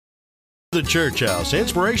The Church House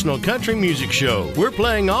Inspirational Country Music Show. We're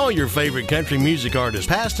playing all your favorite country music artists,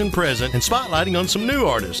 past and present, and spotlighting on some new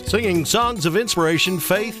artists, singing songs of inspiration,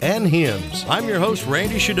 faith, and hymns. I'm your host,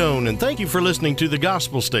 Randy Shadoan, and thank you for listening to the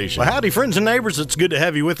Gospel Station. Well, howdy, friends and neighbors. It's good to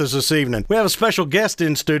have you with us this evening. We have a special guest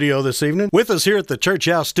in studio this evening. With us here at the Church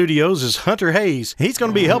House Studios is Hunter Hayes. He's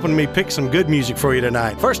going to be helping me pick some good music for you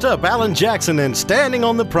tonight. First up, Alan Jackson and Standing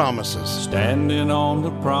on the Promises. Standing on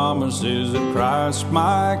the promises of Christ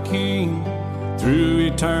my King. Through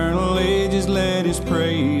eternal ages let his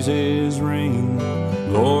praises ring.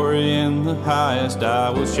 Glory in the highest I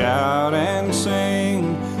will shout and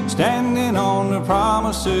sing. Standing on the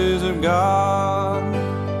promises of God.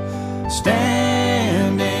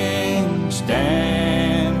 Standing,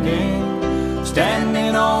 standing,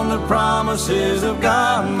 standing on the promises of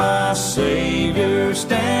God, my Savior.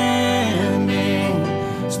 Standing,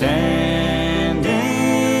 standing,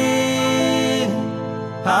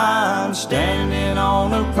 I'm standing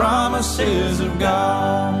on the promises of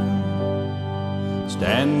God.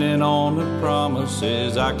 Standing on the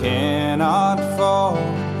promises I cannot fall.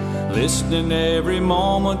 Listening every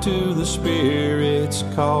moment to the Spirit's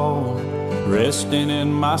call. Resting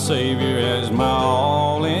in my Savior as my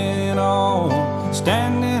all in all.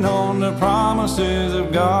 Standing on the promises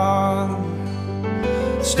of God.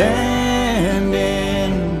 Standing,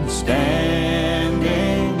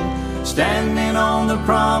 standing, standing on the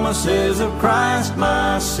promises of Christ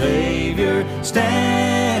my Savior.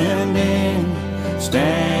 Standing,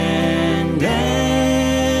 standing,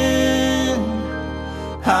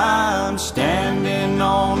 I'm standing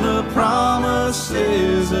on the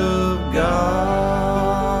promises of God.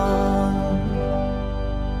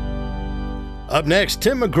 Up next,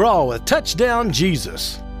 Tim McGraw with Touchdown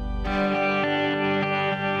Jesus.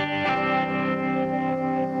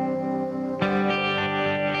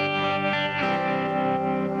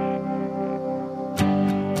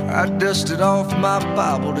 I dusted off my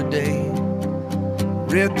Bible today,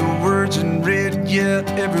 read the words and read, yeah,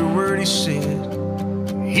 every word he said.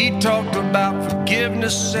 He talked about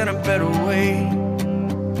forgiveness and a better way.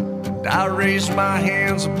 And I raised my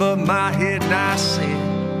hands above my head and I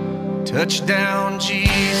said, touchdown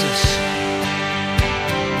Jesus,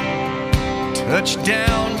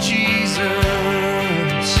 touchdown Jesus.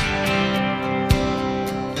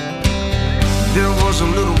 There was a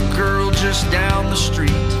little girl just down the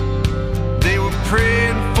street. They were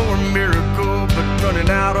praying for a miracle, but running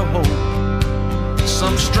out of hope.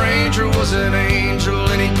 Some stranger was an angel,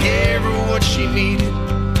 and he gave her what she needed.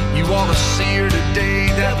 You ought to see her today,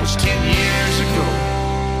 that was 10 years ago.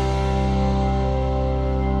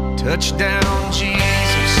 Touchdown,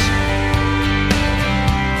 Jesus.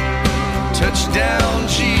 Touchdown,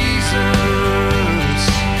 Jesus.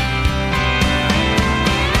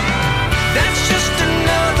 That's just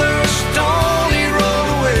another stone he rolled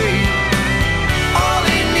away. All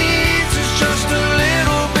he needs is just a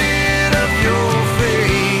little bit of your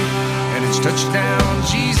faith, and it's touchdown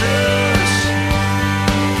Jesus.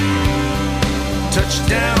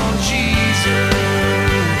 Touchdown Jesus.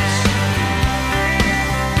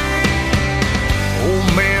 Old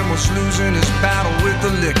man was losing his battle with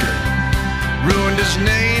the liquor, ruined his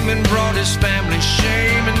name and brought his family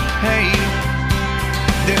shame and pain.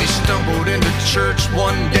 Then he stumbled into church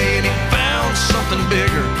one day and he found something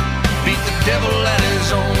bigger. Beat the devil at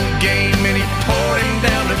his own game and he poured him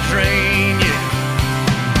down the drain, yeah.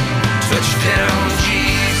 Touchdown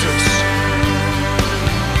Jesus.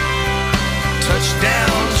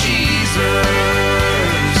 Touchdown Jesus.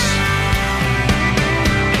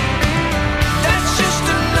 That's just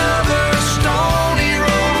another stone he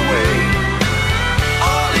rolled away.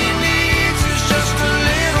 All he needs is just a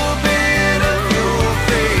little bit of your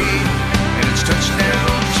faith, and it's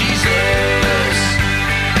touchdown Jesus.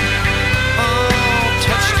 Oh,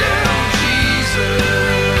 touchdown Jesus.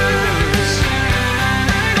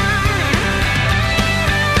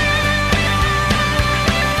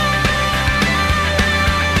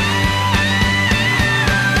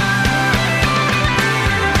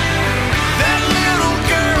 That little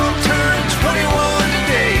girl turned 21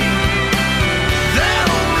 today. That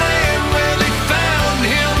old man, well, he found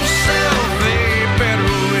himself a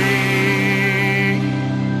better way.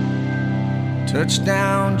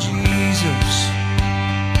 Touchdown Jesus.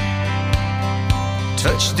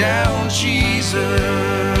 Touchdown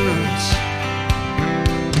Jesus.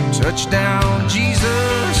 Touchdown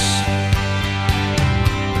Jesus.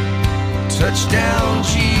 Touchdown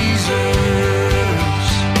Jesus.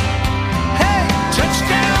 Hey,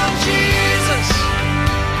 touchdown Jesus.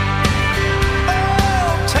 Oh,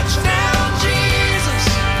 touchdown Jesus.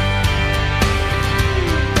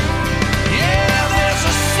 Yeah, there's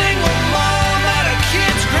a single mom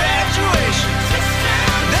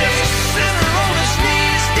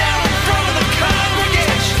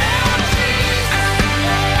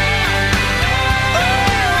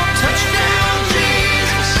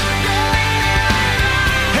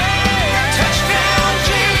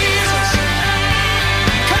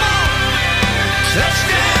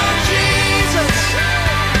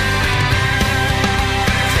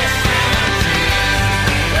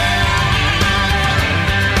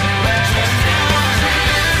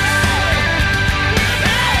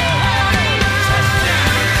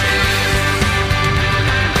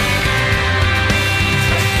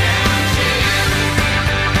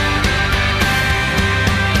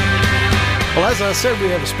Well, as I said, we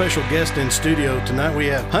have a special guest in studio tonight. We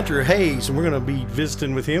have Hunter Hayes, and we're going to be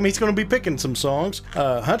visiting with him. He's going to be picking some songs.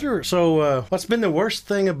 Hunter, so what's been the worst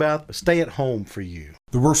thing about stay at home for you?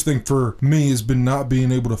 The worst thing for me has been not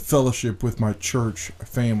being able to fellowship with my church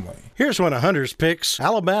family. Here's one of Hunter's picks,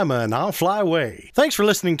 Alabama and I'll Fly Away. Thanks for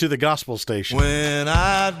listening to the Gospel Station. When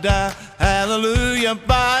I die, hallelujah,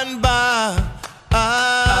 by and by,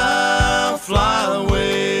 I'll fly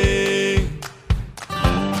away.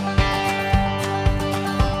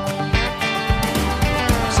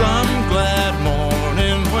 Some glad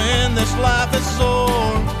morning when this life is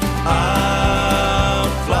o'er, I'll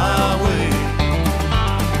fly away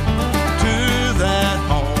to that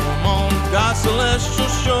home on God's celestial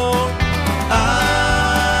shore.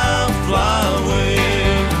 I'll fly away.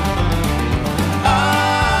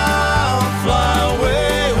 I'll fly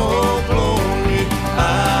away, oh glory.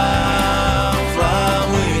 I'll fly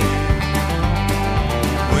away.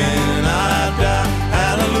 When I die,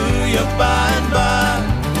 hallelujah, by and by,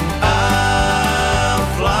 I'll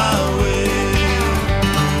fly away.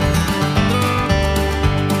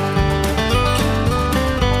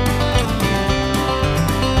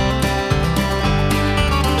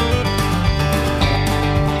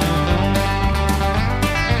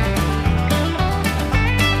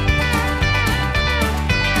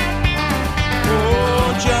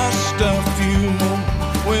 Oh, just a few more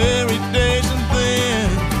weary days and then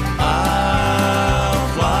I'll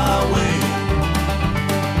fly away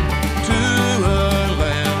to a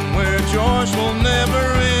land where joys will never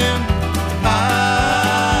end.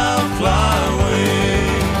 I'll fly away.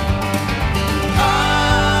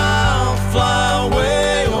 I'll fly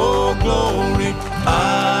away, oh glory.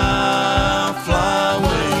 I'll fly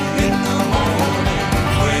away in the morning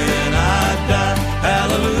when I die.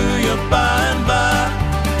 Hallelujah, by and by,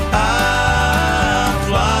 I'll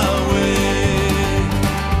fly away.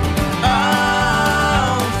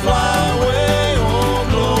 I'll fly away, oh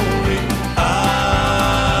glory.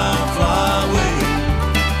 I'll fly away.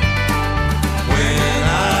 When I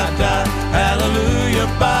die, hallelujah,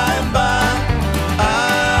 by and by,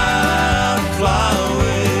 I'll fly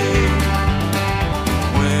away.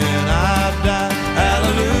 When I die,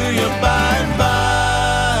 hallelujah, by and by,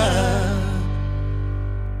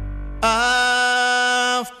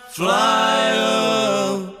 I'll fly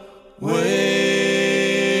away.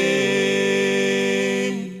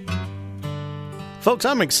 Folks,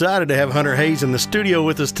 I'm excited to have Hunter Hayes in the studio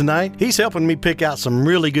with us tonight. He's helping me pick out some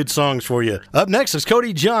really good songs for you. Up next is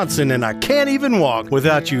Cody Johnson, and I Can't Even Walk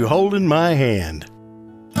Without You Holding My Hand.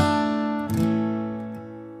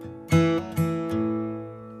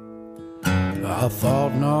 I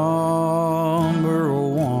thought number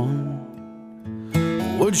one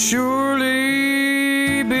would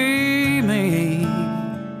surely be me.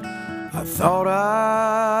 I thought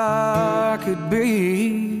I could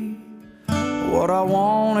be what I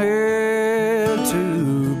wanted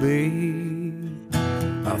to be.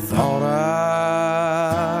 I thought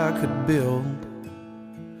I could build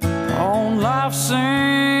on life's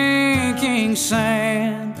sinking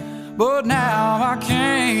sand, but now I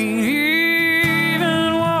can't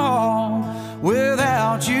even walk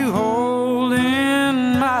without you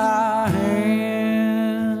holding my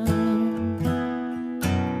hand.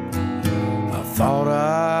 I thought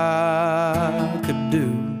I could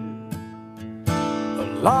do a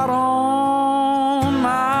lot on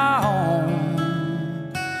my own.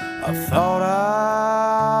 I thought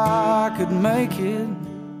I could make it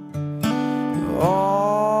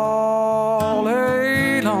all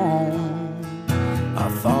alone. I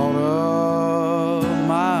thought of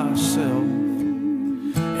myself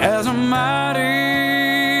as a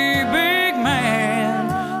mighty big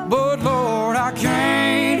man, but Lord, I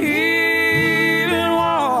can't even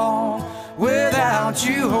walk without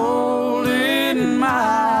you holding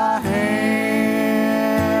my hand.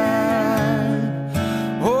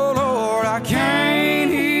 Oh Lord, I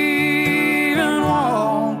can't even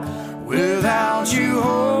walk without you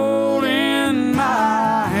holding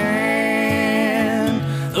my hand.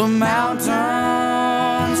 The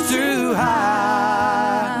mountain's too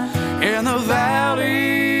high and the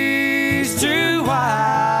valley's too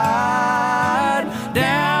wide.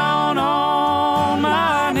 Down on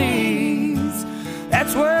my knees,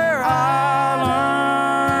 that's where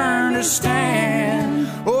I learned to stand.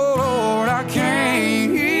 Oh Lord, I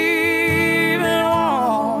can't even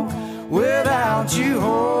walk without you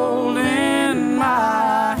holding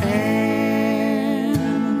my hand.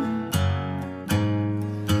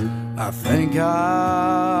 I think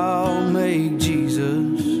I'll make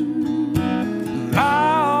Jesus my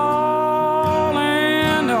all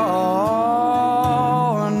and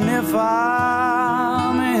all, and if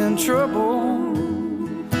I'm in trouble,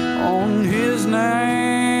 On his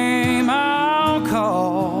name I'll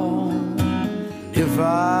call. If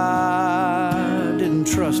I didn't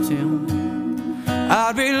trust him,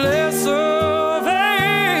 I'd be less of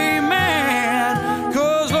a man.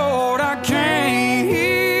 'Cause Lord, I can't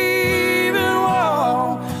even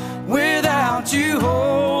walk without you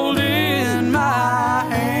holding my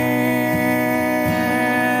hand.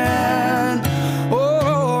 Oh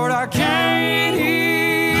Lord, I can't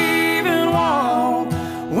even walk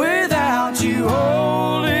without you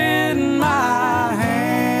holding my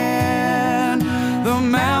hand. The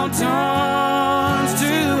mountain's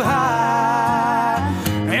too high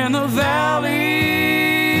and the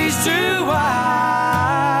valley's too wide.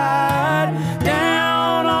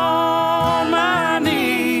 Down on my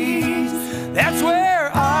knees, that's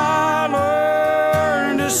where I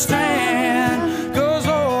learn to stand. 'Cause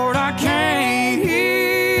Lord, I can't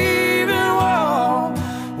even walk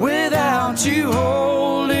without you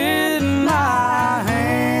holding my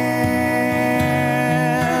hand.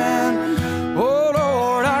 Oh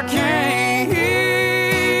Lord, I can't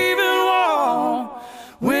even walk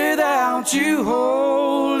without you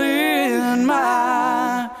holding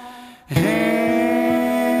my hand.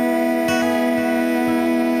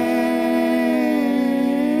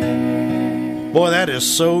 Boy, that is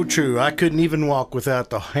so true. I couldn't even walk without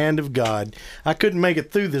the hand of God. I couldn't make it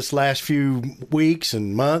through this last few weeks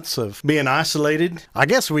and months of being isolated. I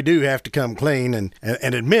guess we do have to come clean and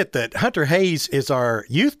admit that Hunter Hayes is our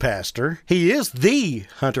youth pastor. He is the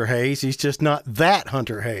Hunter Hayes. He's just not that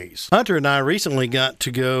Hunter Hayes. Hunter and I recently got to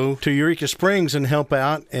go to Eureka Springs and help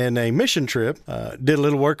out in a mission trip. Did a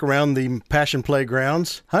little work around the Passion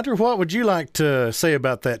Playgrounds. Hunter, what would you like to say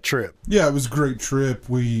about that trip? Yeah, it was a great trip.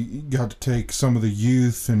 We got to take some of the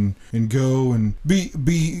youth and go and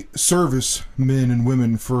be service men and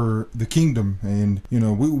women for the kingdom. And, you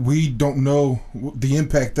know, we don't know the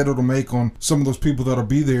impact that it'll make on some of those people that'll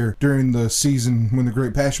be there during the season when the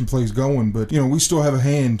Great Passion Play is going. But, you know, we still have a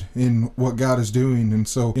hand in what God is doing. And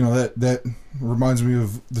so, you know, that reminds me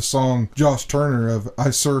of the song Josh Turner of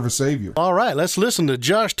I Serve a Savior. All right, let's listen to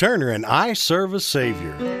Josh Turner and I Serve a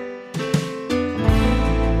Savior.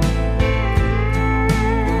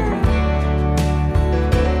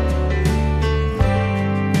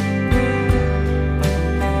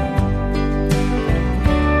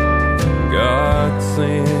 God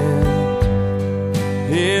sent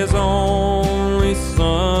his only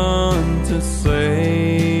Son to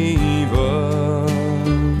save us.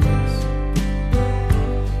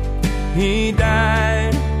 He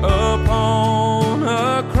died upon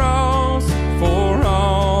a cross for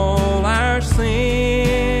all our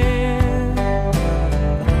sin.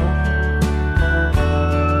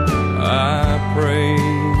 I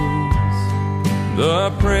praise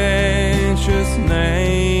the precious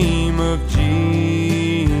name of Jesus.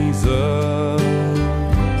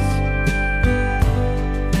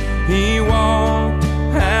 He walked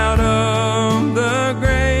out of the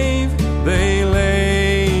grave they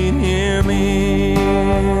laid him in.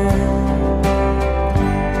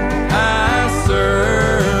 I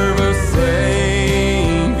serve a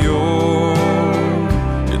Savior.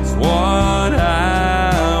 It's what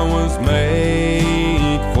I was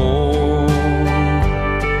made for.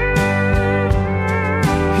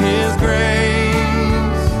 His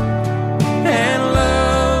grace and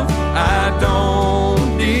love I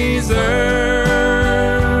don't deserve.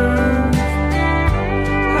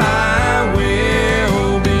 I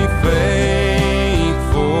will be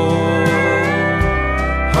faithful,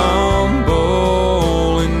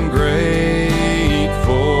 humble and grateful.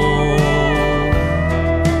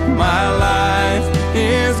 My life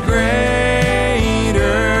is greater,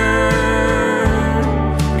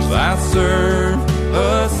 'cause I serve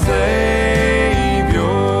a Savior.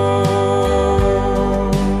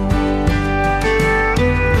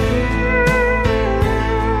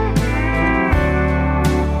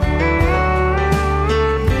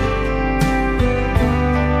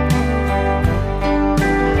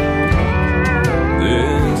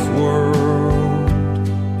 This world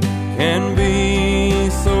can be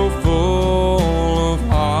so full of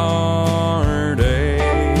heartache.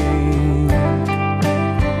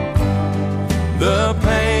 The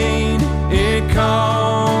pain it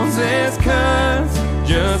causes cuts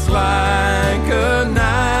just like a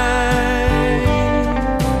knife.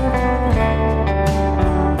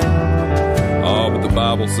 Oh, but the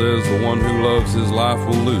Bible says the one who loves his life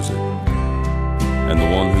will lose it, and the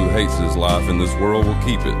one who hates his life in this world will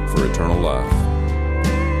keep it for eternal life.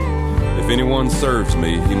 If anyone serves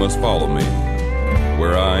me, he must follow me.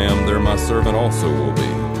 Where I am, there my servant also will be.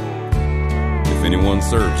 If anyone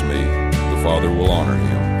serves me, the Father will honor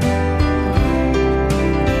him.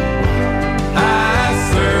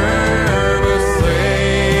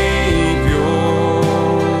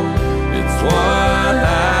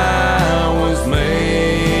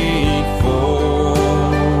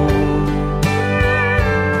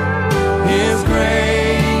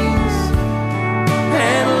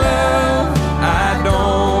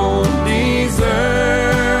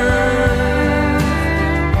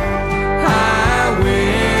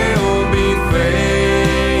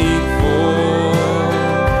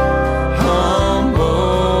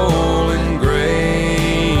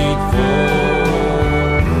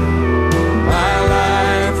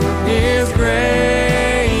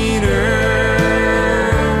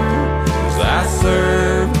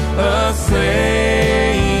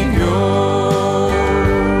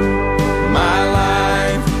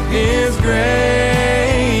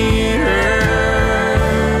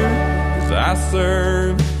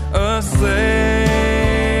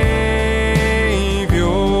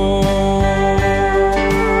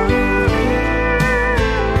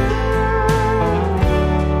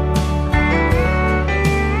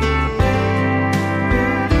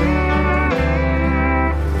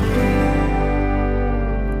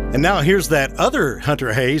 And now here's that other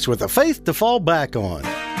Hunter Hayes with a faith to fall back on.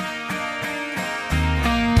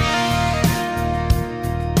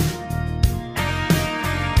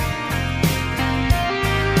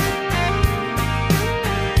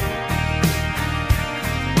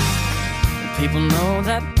 People know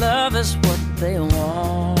that love is what they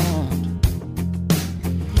want.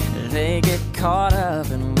 They get caught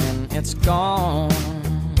up and when it's gone,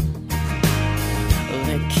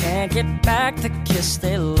 they can't get back the kiss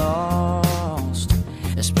they lost.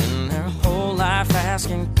 They spend their whole life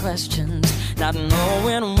asking questions, not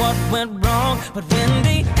knowing what went wrong. But when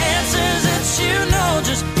the answers that you know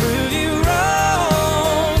just prove you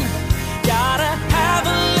wrong, gotta have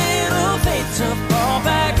a little faith to fall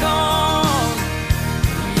back on.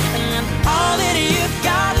 And all that you've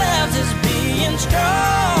got left is being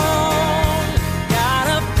strong.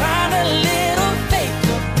 Gotta find a little faith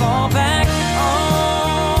to fall back on.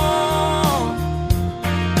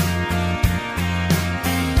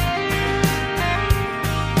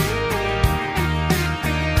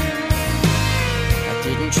 I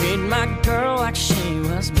didn't treat my girl like she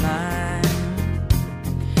was mine.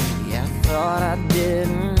 Yeah, I thought I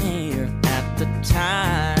didn't hear at the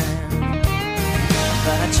time.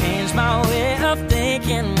 But I changed my way of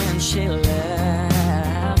thinking when she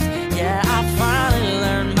left. Yeah, I finally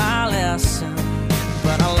learned my lesson,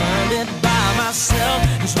 but I learned it by myself.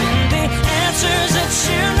 'Cause when the answers that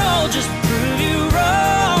you know just prove you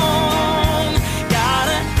wrong,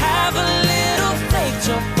 gotta have a little faith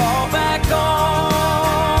to fall back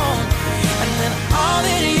on. And then all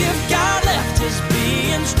that you've got left is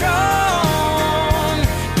being strong.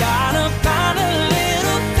 Gotta find a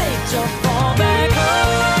little faith to fall back on.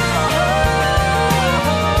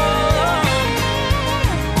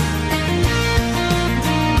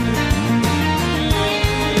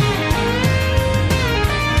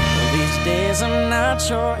 I'm not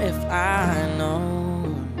sure if I know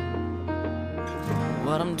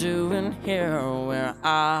what I'm doing here or where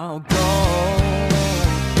I'll go.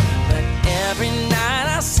 But every night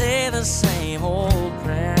I say the same old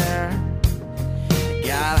prayer.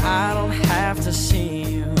 God, I don't have to see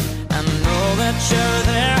you, I know that you're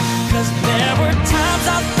there. 'Cause there were times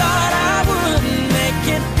I thought I wouldn't make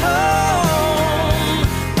it home,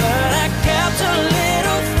 but I kept a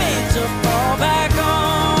little faith to fall back on.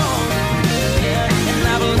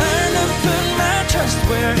 Trust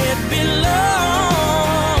where it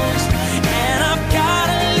belongs, and I've got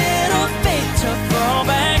a little faith to fall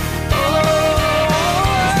back. Oh,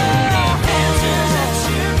 the answers that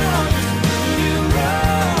you know just prove you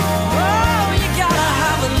wrong. Oh, you gotta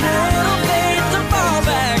have a little faith to fall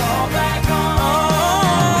back on.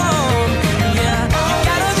 Yeah, you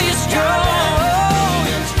gotta be strong.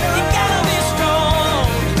 You gotta be strong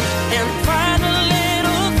and find a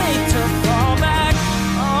little faith to fall back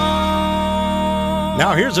on.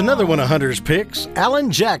 Now here's another one of Hunter's picks, Alan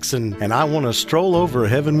Jackson, and I Want to Stroll Over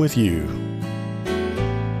Heaven with You.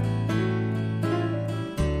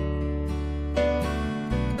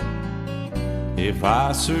 If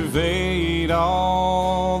I surveyed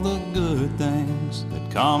all the good things that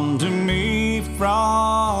come to me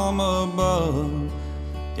from above,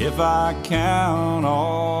 if I count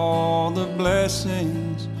all the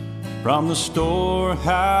blessings from the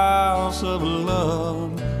storehouse of love,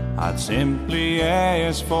 I'd simply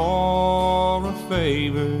ask for a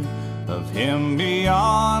favor of Him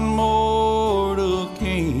beyond mortal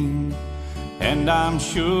king, and I'm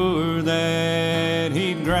sure that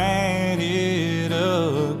He'd grant it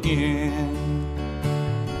again.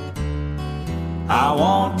 I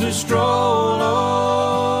want to stroll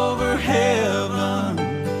over heaven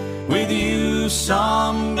with you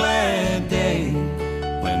some glad day,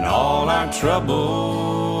 when all our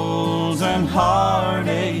troubles and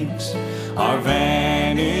heartaches are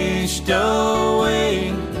vanished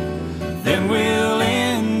away. Then we'll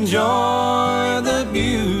enjoy the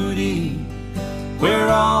beauty where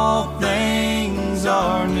all things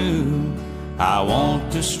are new. I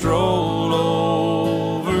want to stroll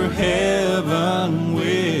over heaven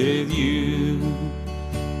with you.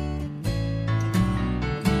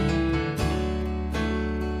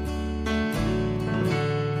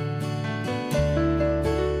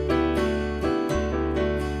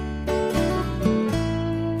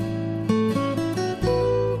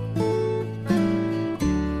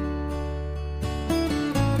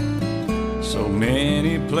 So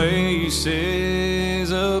many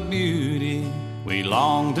places of beauty we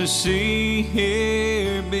long to see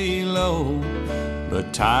here below,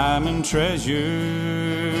 but time and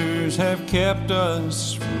treasures have kept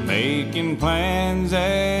us from making plans,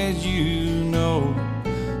 as you know.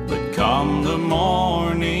 But come the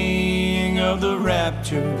morning of the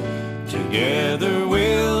rapture, together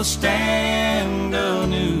we'll stand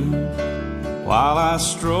anew, while I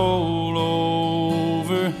stroll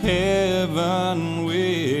over heaven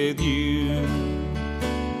with you.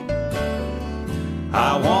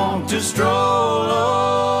 I want to stroll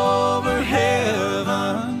over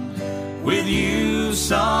heaven with you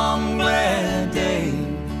some glad day,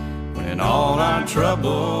 when all our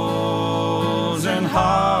troubles and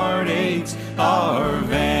heartaches are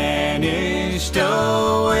vanished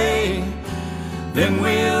away. Then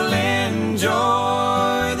we'll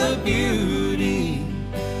enjoy the beauty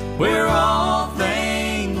where all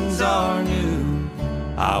things are new.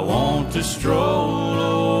 I want to stroll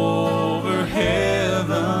over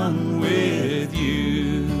heaven with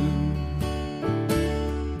you.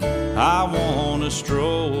 I want to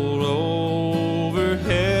stroll over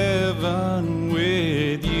heaven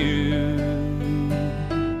with you.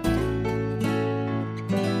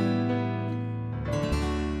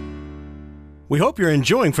 We hope you're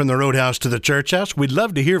enjoying From the Roadhouse to the Church House. We'd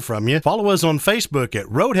love to hear from you. Follow us on Facebook at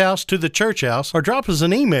Roadhouse to the Church House, or drop us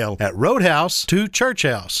an email at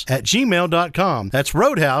roadhouse2churchhouse@gmail.com. That's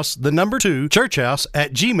Roadhouse, the number 2,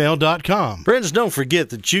 churchhouse@gmail.com. Friends, don't forget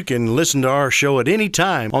that you can listen to our show at any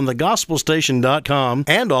time on thegospelstation.com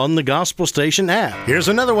and on the Gospel Station app. Here's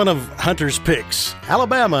another one of Hunter's picks,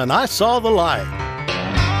 Alabama, and I Saw the Light.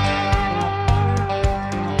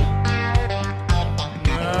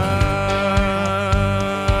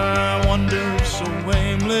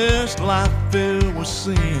 Life filled with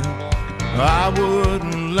sin, I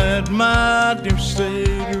wouldn't let my dear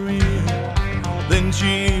Savior in. Then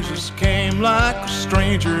Jesus came like a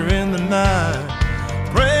stranger in the night.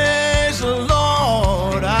 Praise the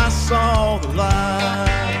Lord, I saw the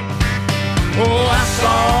light. Oh, I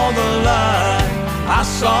saw the light, I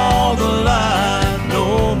saw the light.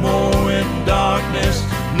 No more in darkness,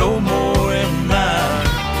 no more in night.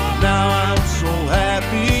 Now I'm so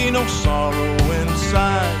happy, no sorrow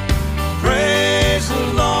inside. Praise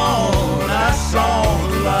the Lord, I saw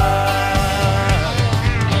the light.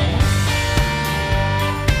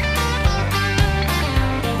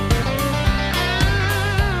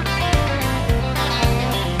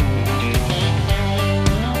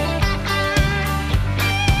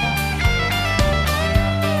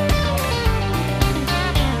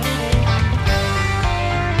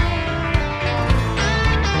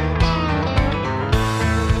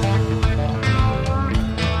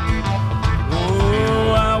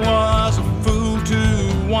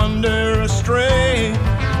 Wander astray,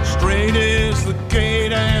 straight is the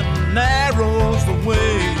gate and narrow's the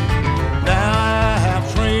way. Now I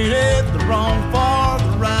have traded the wrong for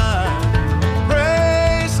the right.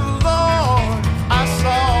 Praise the Lord, I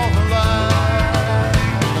saw the light.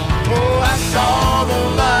 Oh, I saw the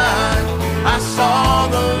light, I saw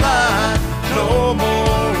the light. No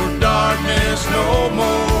more darkness, no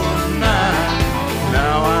more night.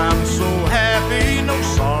 Now I'm so happy, no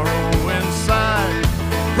sorrow inside.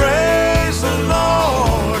 Praise the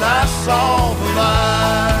Lord, I saw the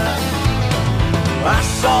light. I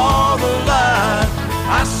saw the light,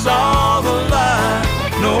 I saw the light.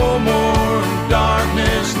 No more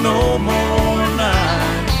darkness, no more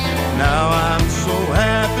night. Now I'm so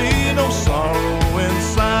happy, no sorrow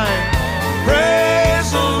inside.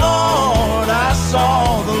 Praise the Lord, I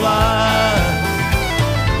saw the light.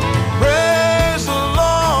 Praise the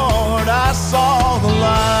Lord, I saw the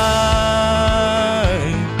light.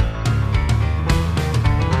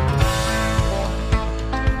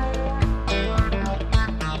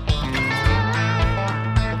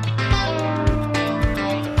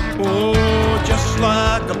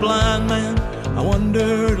 Like a blind man, I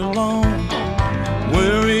wandered alone,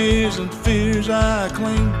 worries and fears I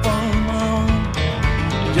claimed for my own.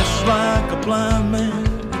 Just like a blind man,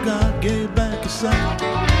 God gave back his sight.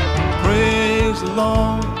 Praise the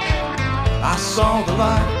Lord, I saw the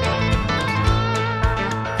light.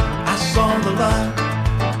 I saw the light.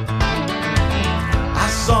 I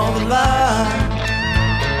saw the light.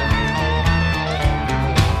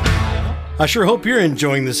 I sure hope you're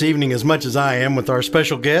enjoying this evening as much as I am with our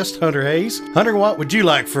special guest, Hunter Hayes. Hunter, what would you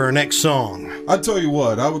like for our next song? I tell you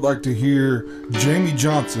what, I would like to hear Jamie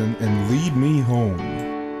Johnson and Lead Me Home.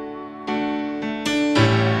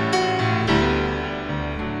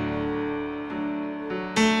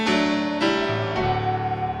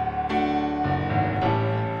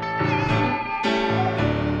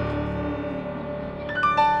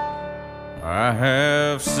 I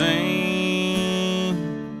have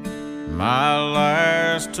seen my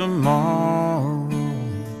last tomorrow.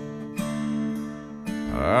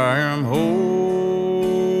 I am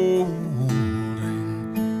holding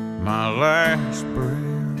my last breath.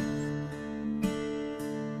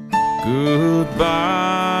 Goodbye,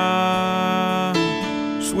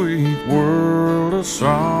 sweet world of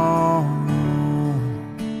song.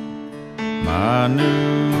 My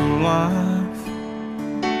new life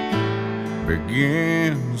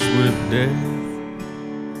begins with death.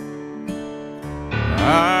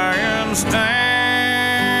 I am standing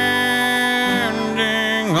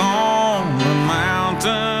on the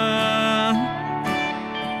mountain.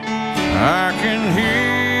 I can hear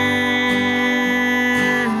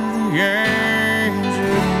the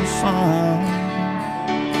angels' song.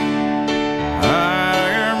 I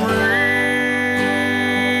am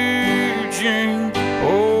reaching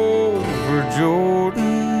over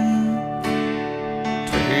Jordan.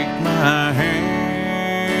 Take my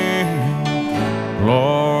hand,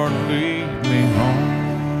 Lord, lead me home.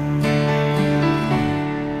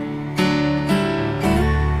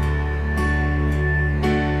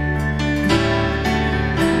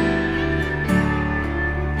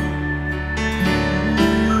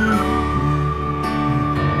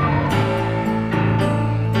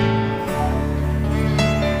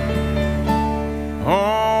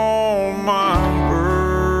 All my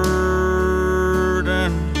burdens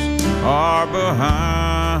are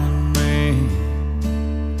behind me.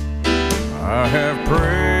 I have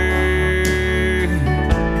prayed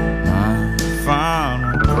my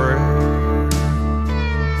final prayer.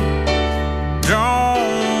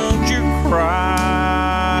 Don't you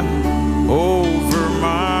cry over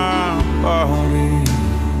my body,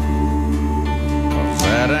 'cause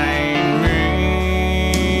that ain't me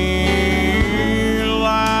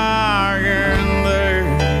lying there.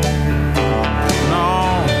 No,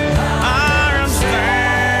 I am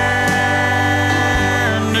standing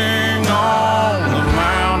on the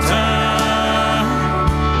mountain.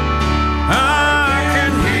 I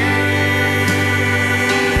can hear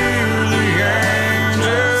the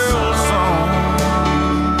angels' song.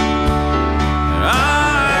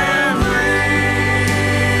 I am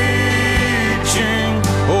reaching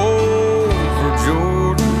over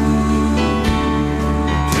Jordan.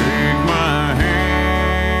 Take my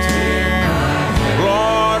hand,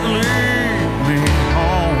 Lord, lead me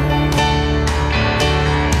home.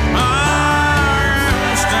 I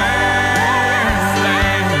am standing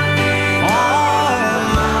on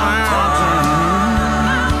the mountain.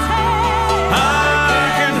 I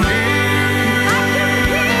can hear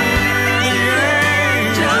the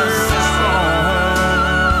angels' song.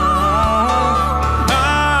 I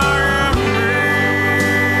am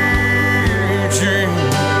reaching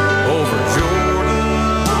over Jordan.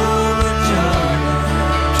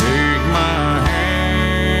 Take my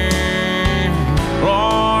hand,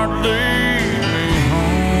 Lord, lead me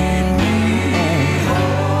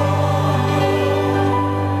home.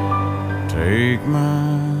 Take my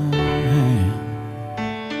hand,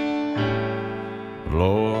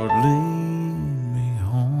 Lord, lead me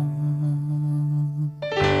home.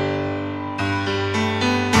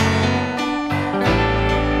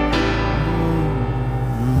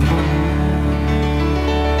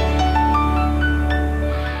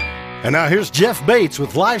 And now here's Jeff Bates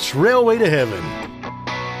with Life's Railway to Heaven.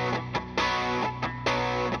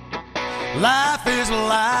 Life is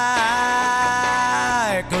like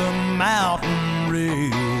a mountain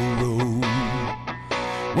railroad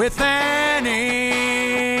with an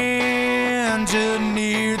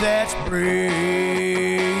engineer that's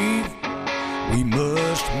brave. We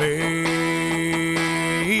must make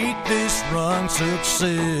this run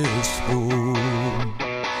successful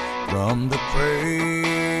from the cradle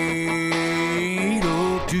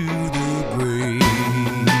to the grave.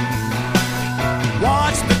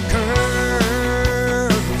 Watch the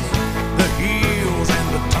curves, the hills and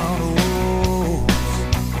the tunnels.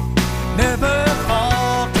 Never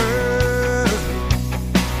falter,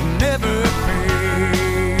 never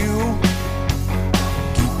fail.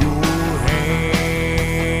 Keep your hand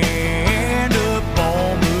up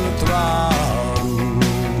on the throttle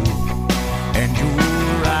and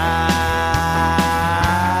your eye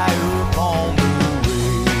up on the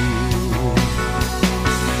wheel.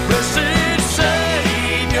 Blessed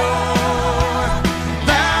Savior,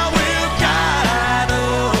 Thou wilt guide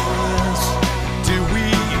us till we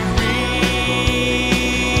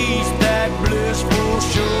reach that blissful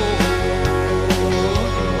shore.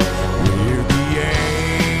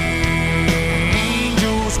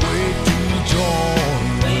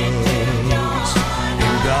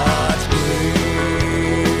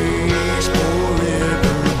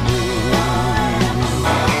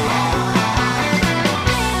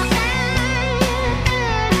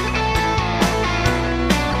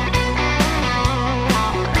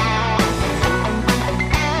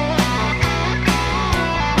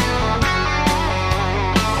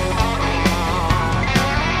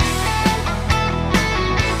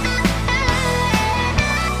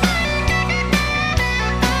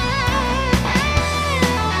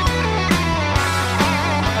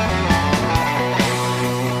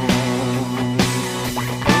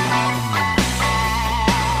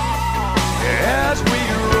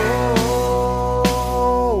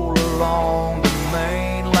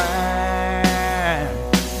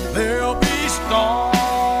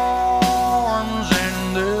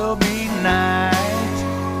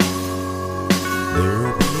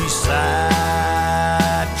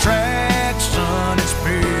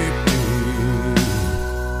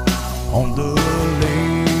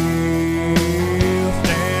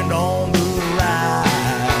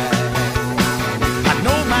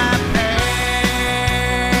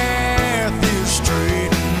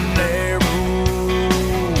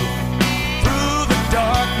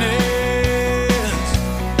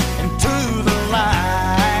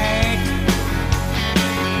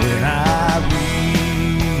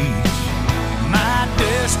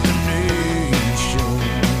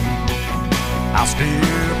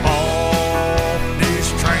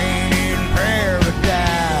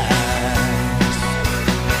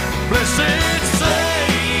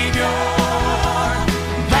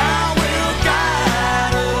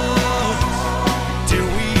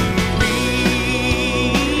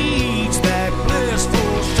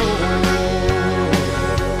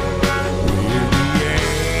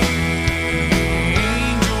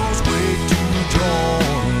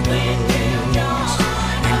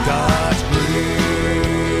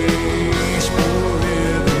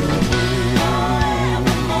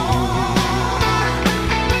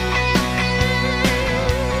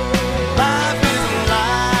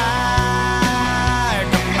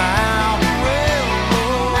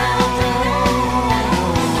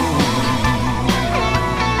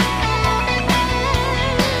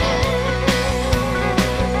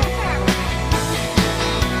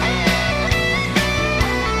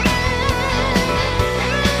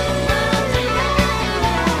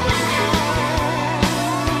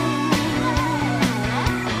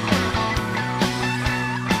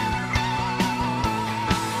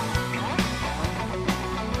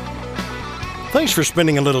 Thanks for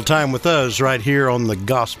spending a little time with us right here on the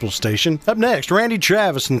Gospel Station. Up next, Randy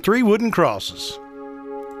Travis and Three Wooden Crosses.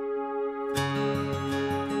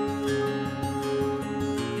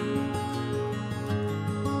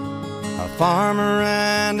 A farmer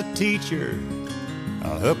and a teacher,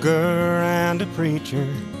 a hooker and a preacher,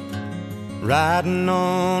 riding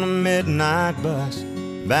on a midnight bus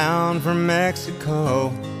bound for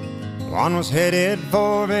Mexico. One was headed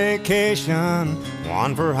for vacation,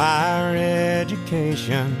 one for higher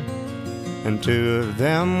education, and two of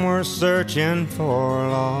them were searching for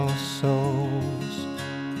lost souls.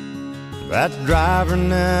 That driver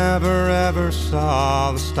never ever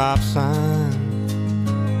saw the stop sign,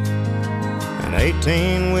 and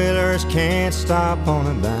 18-wheelers can't stop on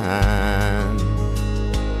a dime.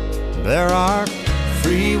 There are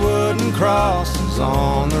 3 wooden crosses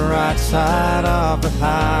on the right side of the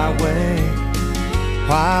highway.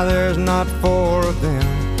 Why there's not 4 of them,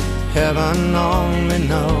 heaven only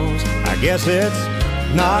knows. I guess it's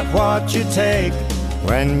not what you take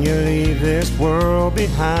when you leave this world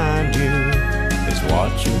behind you. It's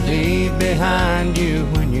what you leave behind you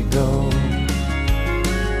when you go.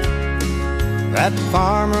 That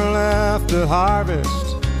farmer left to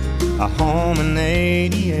harvest a home and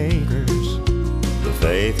 80 acres, the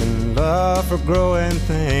faith and love for growing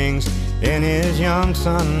things in his young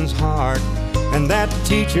son's heart. And that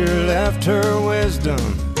teacher left her wisdom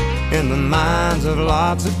in the minds of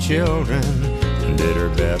lots of children, and did her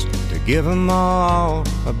best to give them all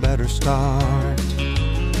a better start.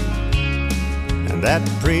 And that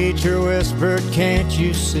preacher whispered, "Can't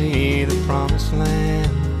you see the promised land?"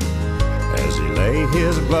 as he lay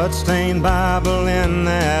his blood-stained Bible in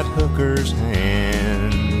that hooker's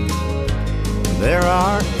hand. There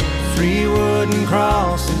are 3 wooden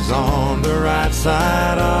crosses on the right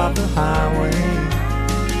side of the highway.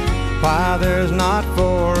 Why there's not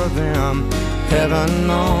 4 of them, heaven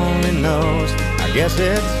only knows. I guess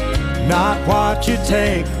it's not what you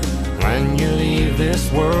take when you leave this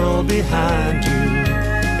world behind you.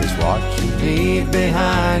 It's what you leave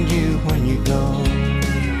behind you when you go.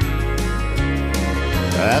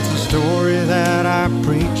 That's the story that our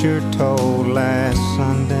preacher told last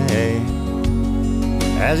Sunday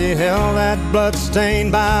as he held that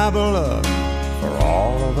blood-stained Bible up for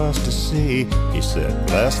all of us to see. He said,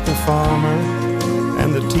 "Bless the farmer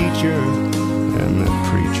and the teacher and the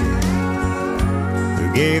preacher who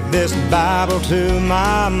gave this Bible to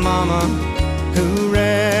my mama, who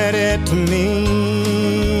read it to me."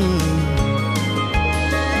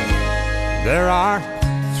 There are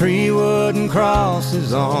 3 wooden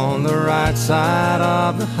crosses on the right side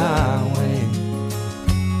of the highway.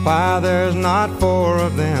 Why there's not 4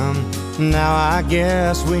 of them, now I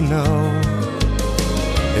guess we know.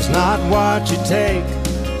 It's not what you take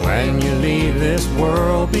when you leave this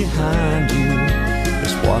world behind you.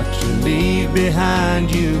 It's what you leave behind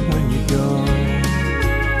you when you go.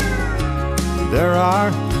 There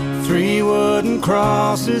are 3 wooden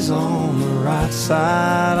crosses on the right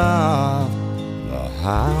side of the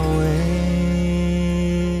highway.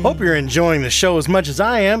 Hope you're enjoying the show as much as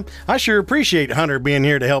I am. I sure appreciate Hunter being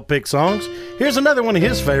here to help pick songs. Here's another one of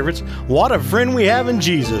his favorites, "What a Friend We Have in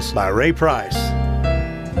Jesus" by Ray Price.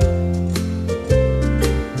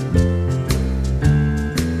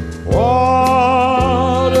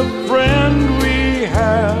 What a friend we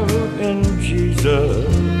have in Jesus.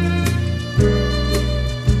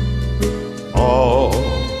 All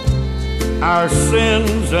our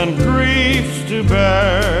sins and griefs to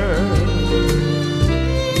bear.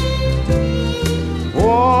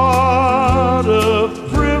 What a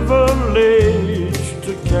privilege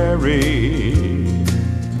to carry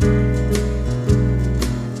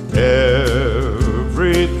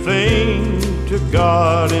everything to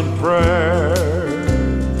God in prayer.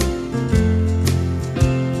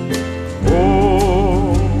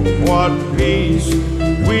 Oh, what peace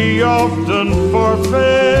we often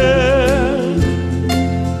forfeit.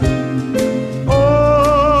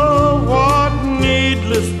 Oh, what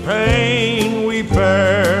needless pain we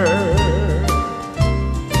bear.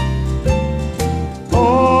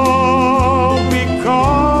 Oh,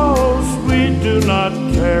 because we do not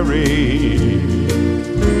carry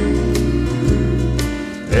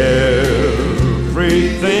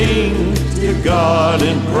everything to God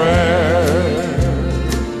in prayer.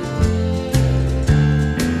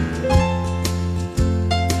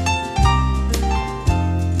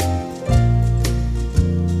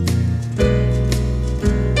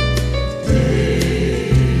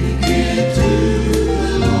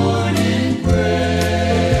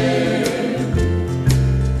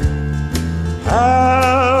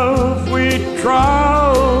 Have we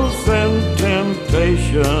trials and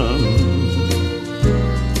temptations?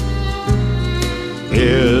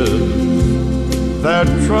 that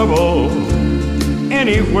trouble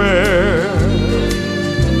anywhere.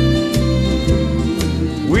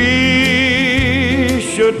 We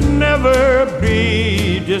should never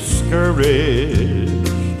be discouraged.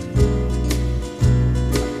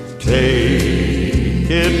 Take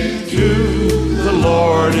it to the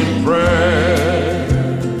Lord in prayer.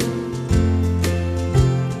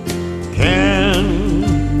 Can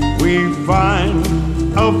we find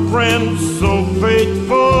a friend so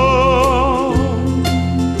faithful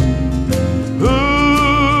who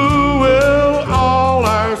will all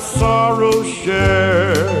our sorrows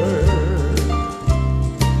share?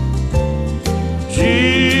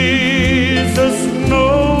 Jesus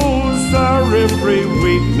knows our every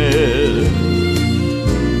weakness.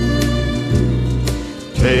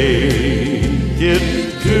 Take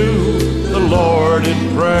it to the Lord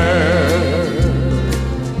in prayer.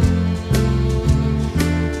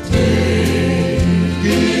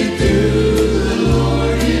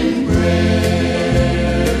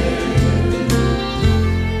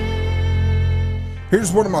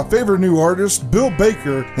 Here's one of my favorite new artists, Bill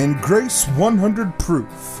Baker, and Grace 100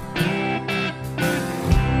 Proof.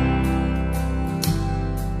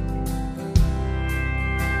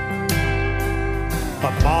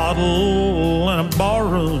 A bottle and a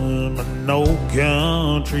barroom and no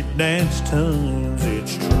country dance tunes.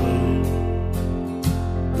 It's true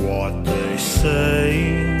what they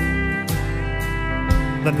say.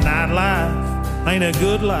 The nightlife ain't a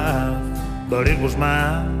good life, but it was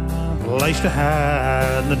mine. Place to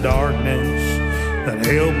hide in the darkness that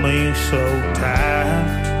held me so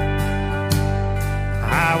tight.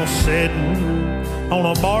 I was sitting on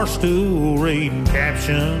a bar stool reading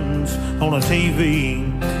captions on a TV.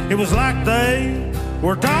 It was like they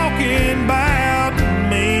were talking about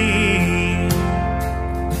me,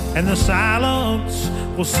 and the silence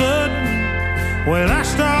was sudden when I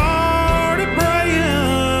started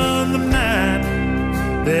praying the night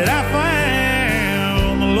that I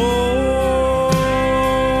found the Lord.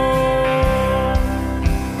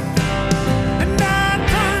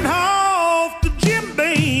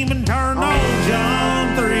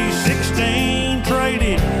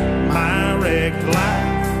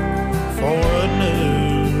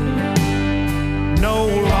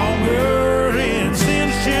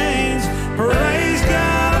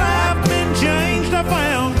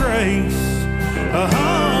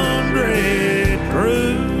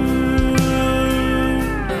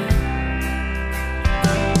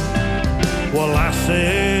 Well, I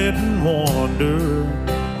sit and wonder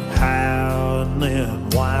how and then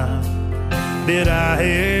why did I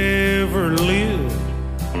ever live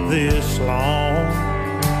this long?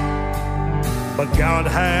 But God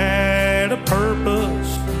had a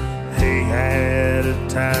purpose, He had a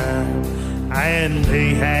time, and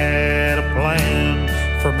He had a plan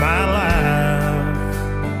for my life.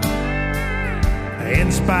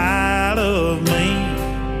 In spite of me,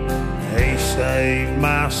 He saved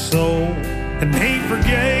my soul, and He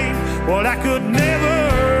forgave what I could never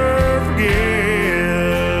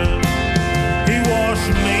forget. He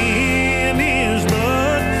washed me in His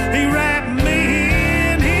blood, He wrapped me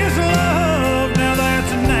in His love. Now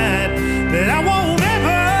that's a night that I won't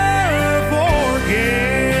ever forget.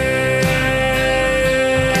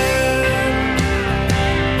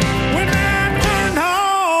 When I turned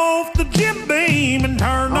off the Jim Beam and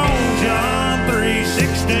turned on John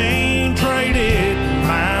 3:16, traded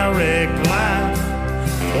my wrecked life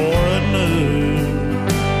for a new.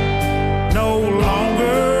 No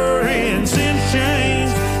longer in sin's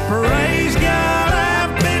chains. Praise God,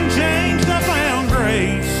 I've been changed. I found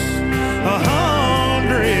grace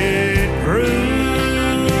 100 proof.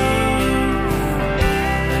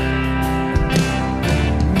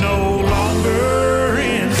 No longer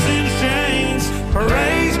in sin's chains.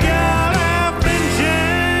 Praise God, I've been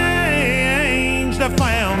changed. I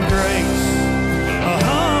found grace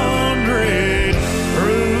 100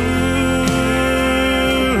 proof.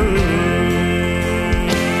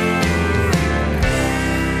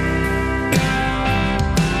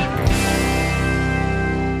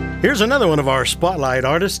 Here's another one of our spotlight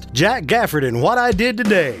artists, Jack Gafford, and What I Did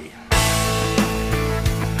Today.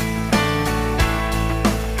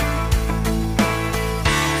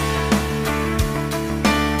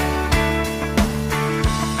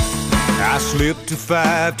 I slipped a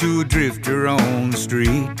 5 to a drifter on the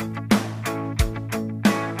street.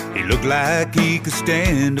 He looked like he could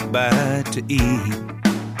stand a bite to eat.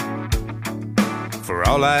 For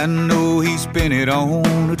all I know, he spent it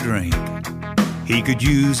on a drink. He could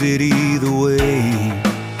use it either way.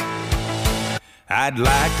 I'd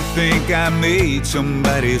like to think I made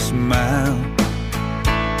somebody smile,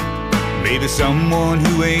 Maybe someone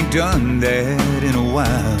who ain't done that in a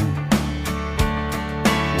while.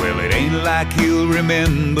 Well, it ain't like he'll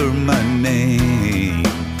remember my name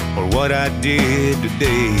or what I did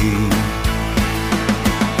today.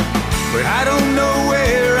 But I don't know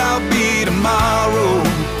where I'll be tomorrow,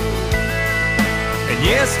 and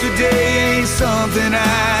yesterday ain't something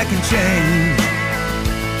I can change.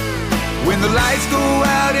 When the lights go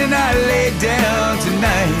out and I lay down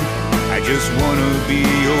tonight, I just wanna be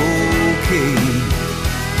okay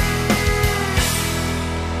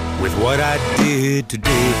with what I did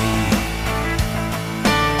today.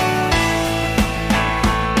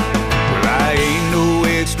 Well, I ain't no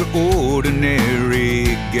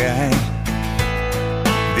extraordinary guy.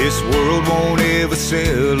 This world won't ever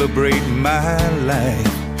celebrate my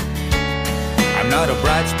life. I'm not a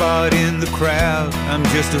bright spot in the crowd, I'm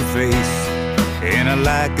just a face, and I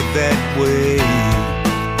like it that way.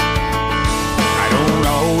 I don't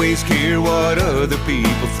always care what other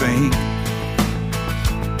people think,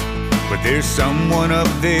 but there's someone up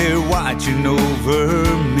there watching over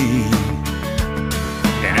me,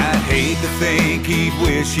 and I'd hate to think he'd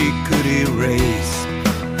wish he could erase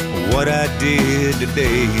what I did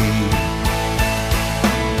today.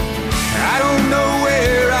 I don't know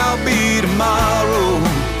where I'll be tomorrow,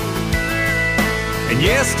 and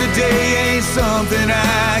yesterday ain't something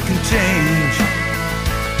I can change.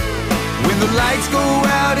 When the lights go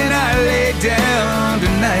out and I lay down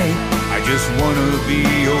tonight, I just wanna be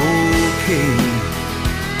okay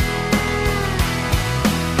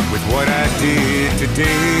with what I did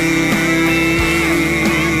today.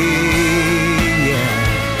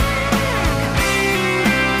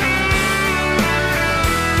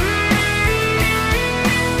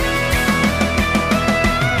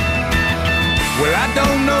 Well, I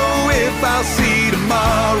don't know if I'll see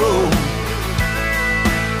tomorrow,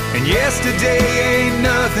 and yesterday ain't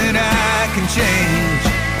nothing I can change.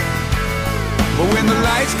 But when the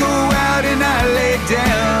lights go out and I lay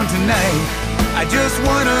down tonight, I just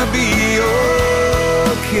wanna be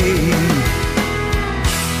okay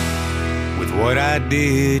with what I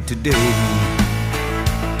did today.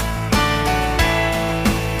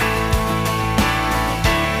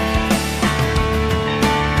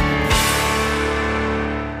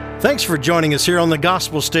 Thanks for joining us here on the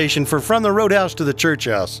Gospel Station for From the Roadhouse to the Church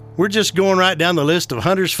House. We're just going right down the list of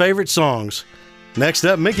Hunter's favorite songs. Next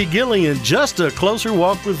up, Mickey Gillian, Just a Closer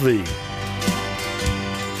Walk with Thee.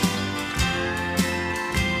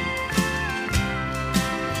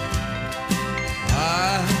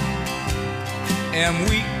 I am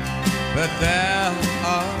weak, but thou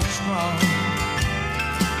art strong.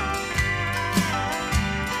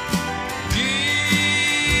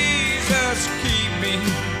 Jesus, keep me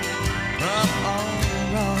from all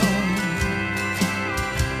wrong.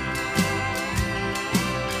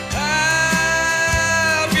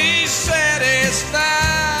 I'll be satisfied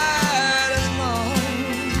as long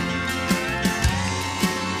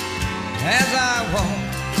as I walk.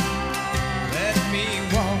 Let me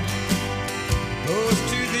walk close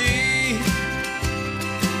to thee.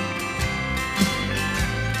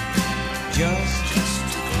 Just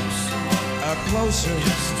a closer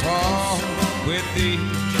walk with thee.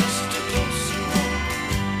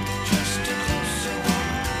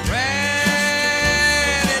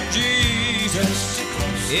 Granted, Jesus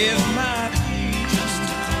is my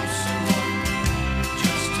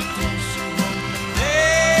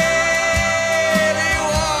daily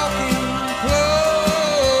walking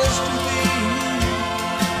close to thee.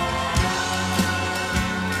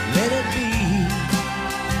 Let it be,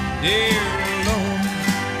 dear Lord,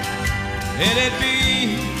 let it be.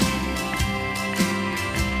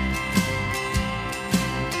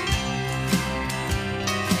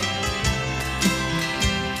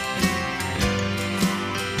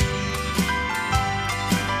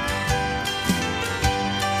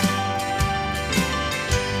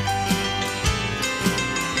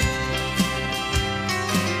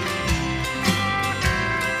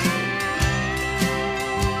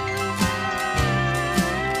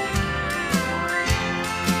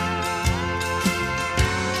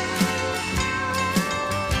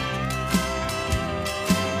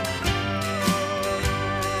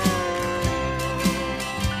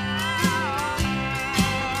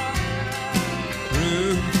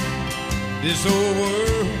 This old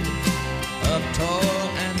world of toil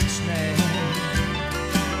and snare,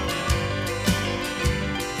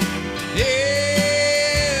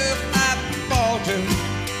 if I falter,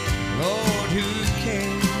 Lord, who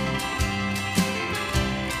cares?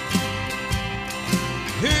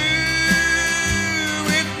 Who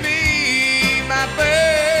with me my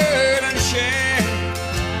burden share?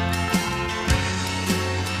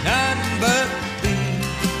 None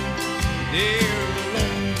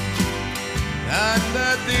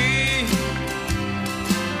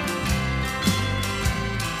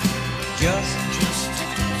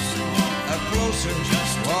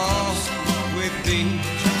see.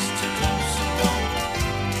 Just a closer walk,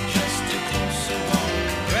 just a closer walk.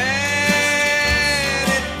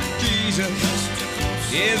 Granted, Jesus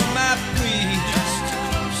is my plea. Just a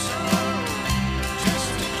closer walk,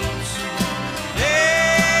 just a closer walk. Daily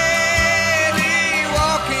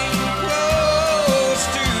walking close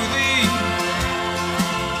to thee.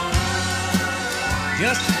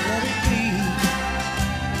 Just let it be,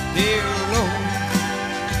 dear Lord.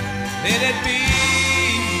 Let it be.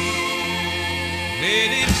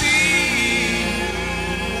 Let it be.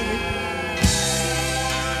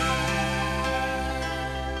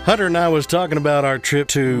 Hunter and I was talking about our trip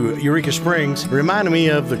to Eureka Springs. It reminded me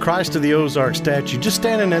of the Christ of the Ozarks statue. Just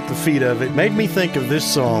standing at the feet of it made me think of this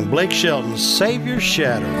song, Blake Shelton's Savior's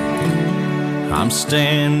Shadow. I'm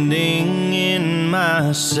standing in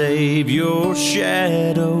my Savior's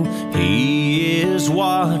shadow. He is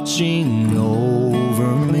watching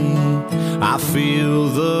over me. I feel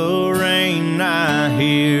the rain, I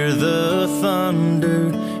hear the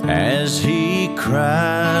thunder as He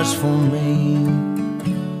cries for me.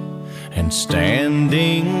 And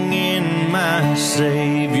standing in my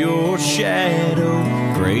Savior's shadow,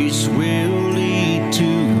 grace will lead to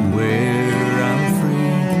where I'm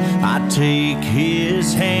free. I take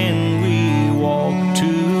His hand, we walk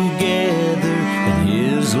together, and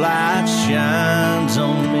His light shines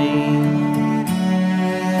on me.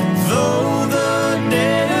 Though the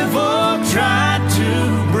devil tried to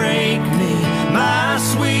break me, my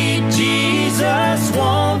sweet Jesus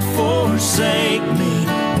won't forsake me.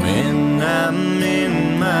 When I'm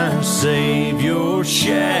in my Savior's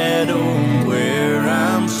shadow, where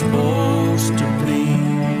I'm supposed to be.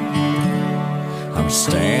 I'm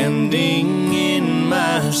standing in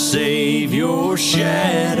my Savior's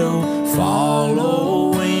shadow,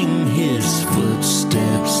 following His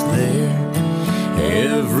footsteps there.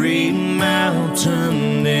 Every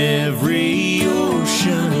mountain, every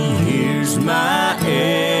ocean, He hears my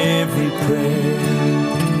every prayer.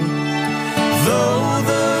 Though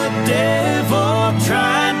the devil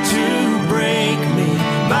tried to break me,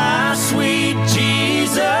 my sweet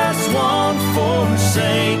Jesus won't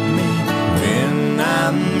forsake me. When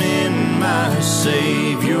I'm in my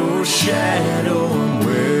Savior's shadow,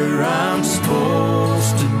 where I'm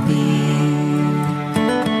supposed to be.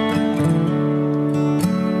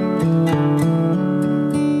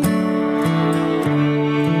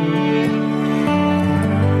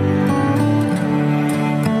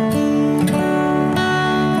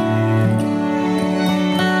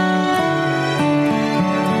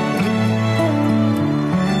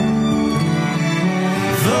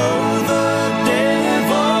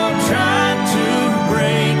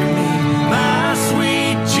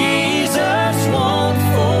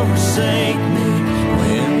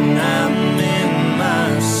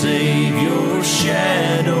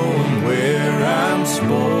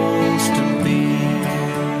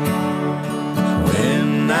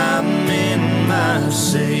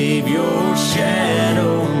 Savior's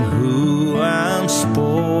shadow, who I'm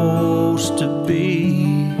supposed to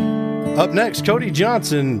be. Up next, Cody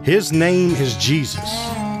Johnson, His Name is Jesus.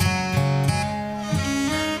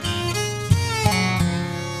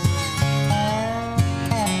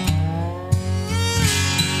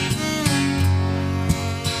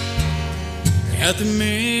 At the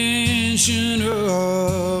mention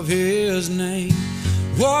of His name,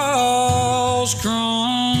 walls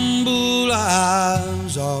crumble,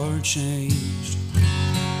 lives are changed.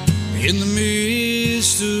 In the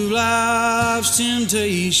midst of life's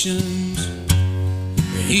temptations,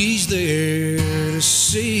 He's there to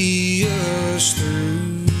see us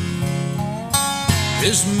through.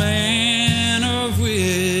 This man of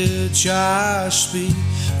which I speak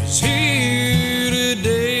is here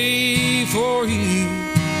today for you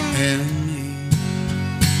and me.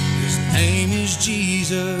 His name is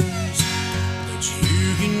Jesus, but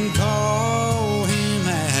you can call Him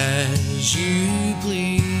as you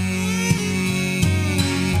please.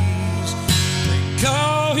 They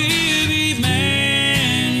call Him Emmanuel,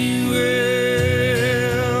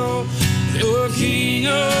 the King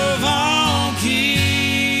of all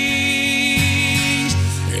kings.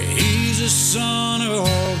 He's the Son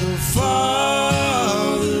of the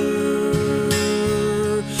Father,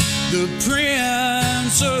 the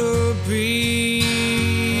Prince of Peace.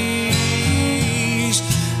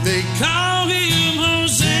 They call Him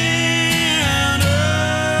Hosanna,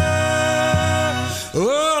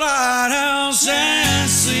 oh, lighthouse and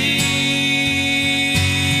sea,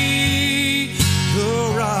 the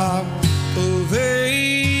Rock of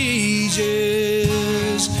Ages.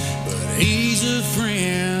 But He's a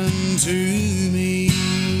friend to me.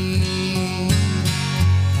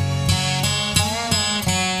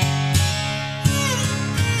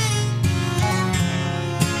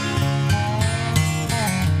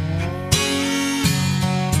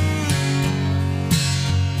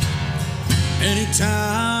 Many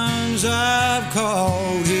times I've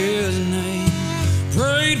called his name,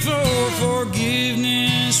 prayed for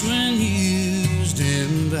forgiveness when used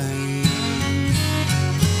in vain.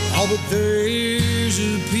 Oh, but there's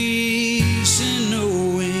a peace in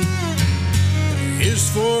knowing his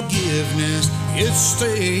forgiveness, it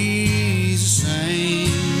stays the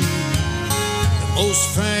same. The most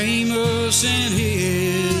famous in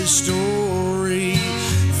his story,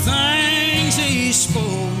 things he spoke,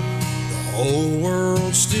 the whole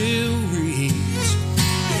world still reads.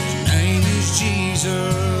 His name is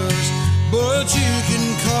Jesus, but you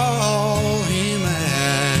can call him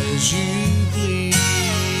as you please.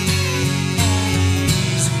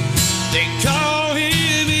 They call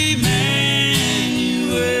him Emmanuel,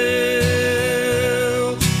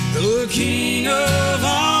 the King of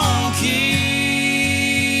all kings.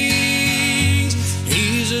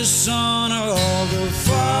 He's the Son of the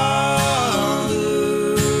Father,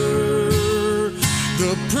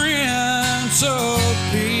 the Prince of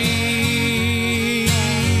Peace.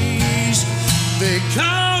 They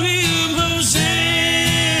call him Hosanna,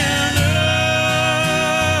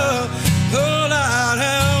 the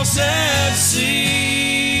lighthouse at sea,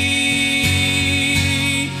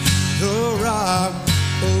 the rock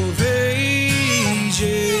of ages,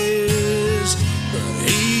 but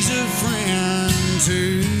he's a friend to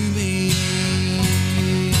me.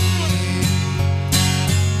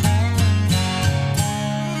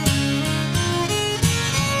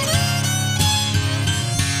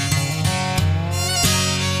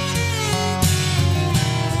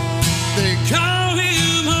 They call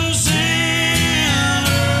him Hosanna,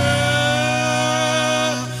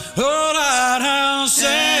 oh lighthouse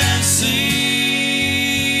at sea,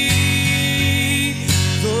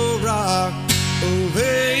 the rock of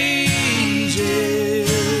ages,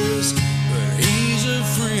 but he's a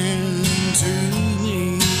friend to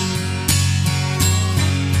me.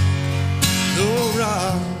 The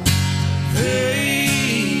rock of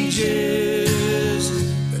ages,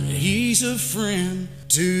 but he's a friend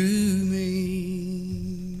to me.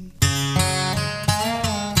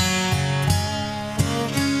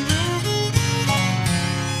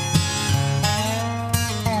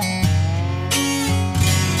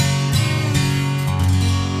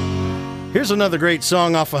 Here's another great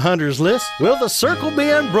song off of Hunter's list, Will the Circle Be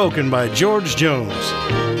Unbroken by George Jones.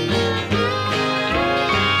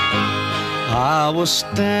 I was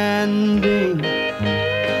standing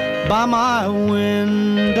by my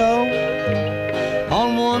window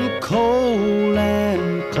on one cold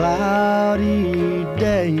and cloudy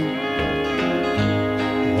day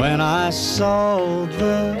when I saw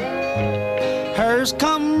the hearse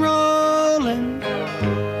come rolling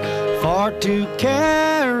for to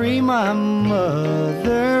carry my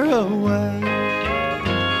mother away.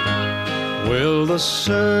 Will the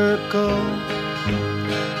circle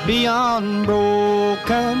be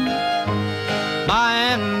unbroken by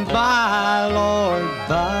and by, Lord,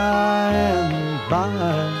 by and by?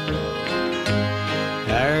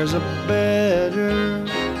 There's a better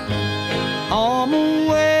home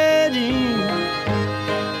awaiting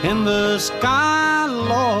in the sky,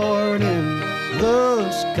 Lord, in the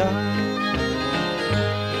sky.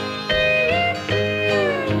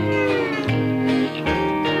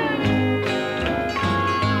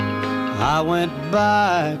 I went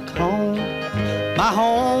back home, my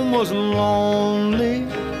home was lonely,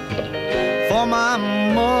 for my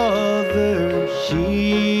mother,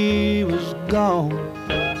 she was gone.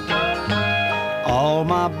 All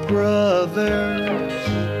my brothers,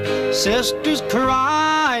 sisters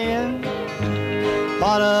crying,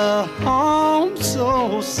 what a home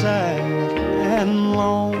so sad and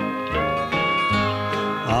lone.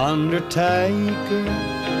 Undertaker,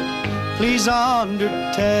 please,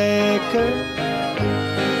 undertaker,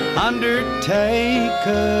 undertaker,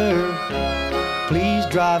 please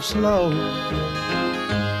drive slow,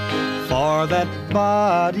 for that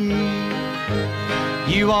body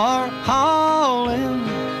you are hauling,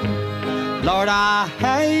 Lord, I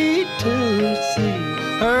hate to see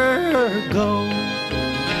her go.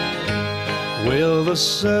 Will the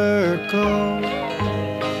circle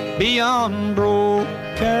be unbroken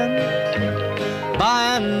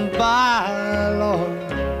by and by, Lord,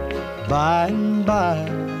 by and by?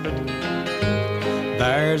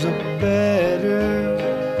 There's a better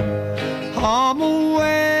home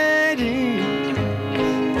awaiting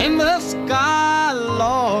in the sky,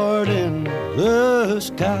 Lord, in the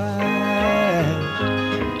sky.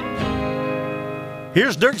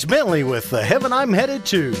 Here's Dierks Bentley with The Heaven I'm Headed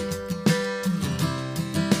To.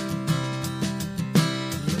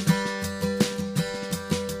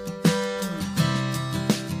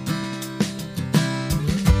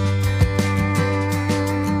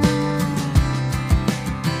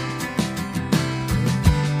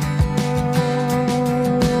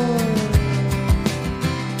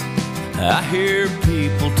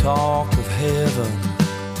 talk of heaven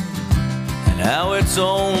and how it's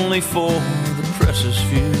only for the precious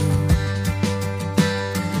few.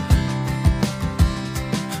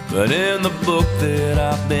 But in the book that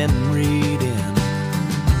I've been reading,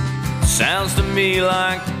 sounds to me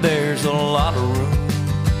like there's a lot of room.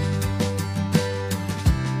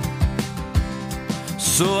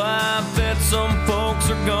 So I bet some folks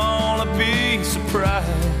are gonna be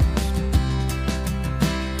surprised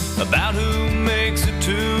about who makes it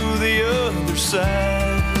to the other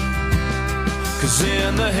side. 'Cause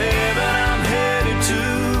in the heaven I'm headed to,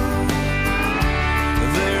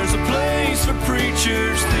 there's a place for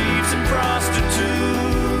preachers, thieves and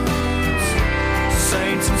prostitutes,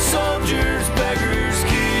 saints and soldiers, beggars,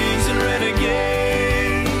 kings and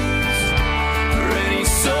renegades, for any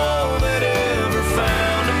soul that ever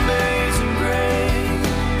found amazing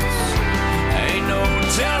grace. Ain't no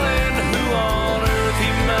telling who on earth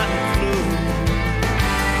he might include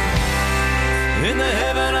in the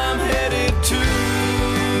heaven I'm headed to.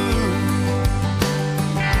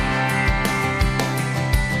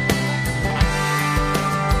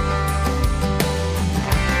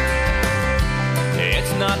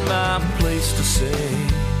 It's not my place to say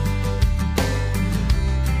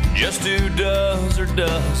just who does or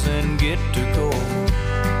doesn't get to go.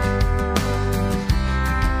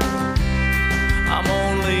 I'm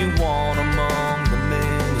only one among the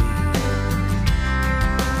many,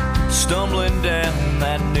 stumbling down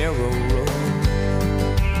that narrow road.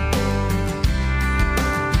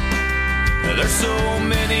 There's so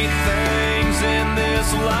many things in this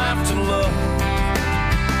life to love,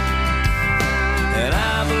 and I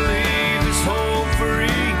believe there's hope for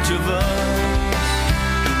each of us.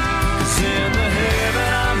 'Cause in the heaven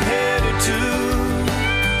I'm headed to,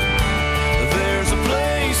 there's a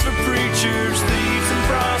place for preachers, thieves and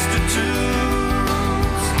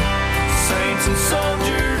prostitutes, saints and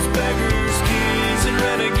soldiers, beggars, kings and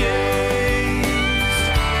renegades,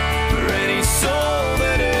 for any soul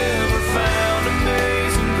that ever found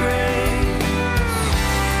amazing grace.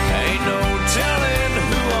 Ain't no telling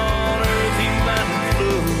who on earth he might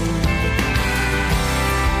include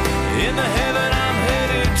in the heaven I'm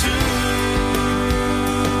headed to.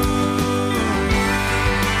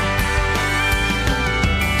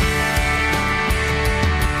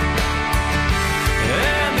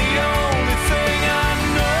 And the only thing I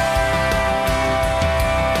know,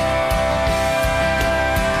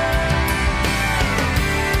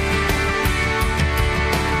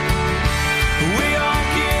 we all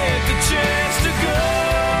get the chance to go.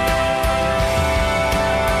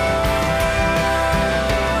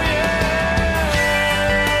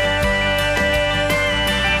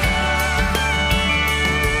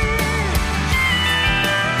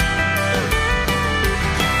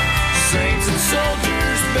 Saints and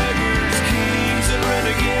soldiers, beggars, kings and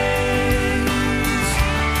renegades,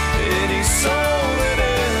 any soul that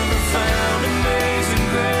ever found amazing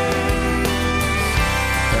grace.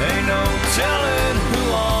 Ain't no telling who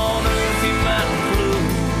on earth he might include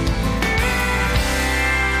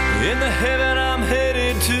in the heaven I'm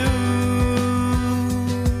headed to.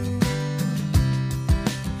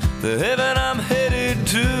 The heaven I'm headed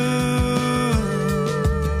to.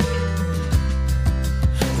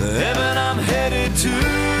 The heaven I'm headed to.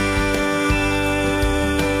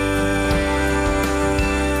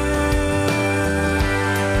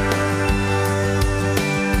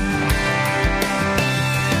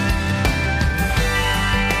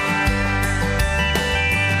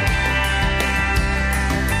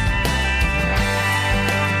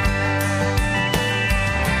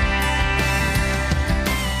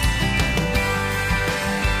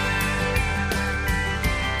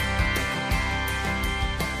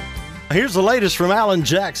 Here's the latest from Alan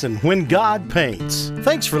Jackson, When God Paints.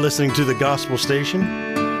 Thanks for listening to the Gospel Station.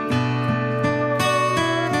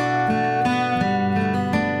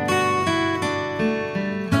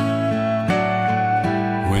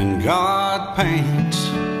 When God paints,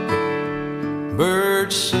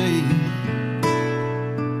 birds sing.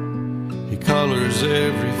 He colors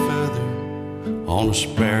every feather on a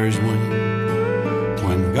sparrow's wing.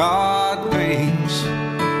 When God paints,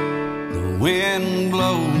 the wind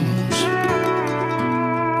blows.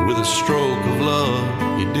 With a stroke of love,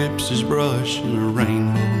 he dips his brush in a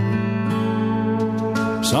rainbow.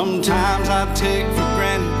 Sometimes I take for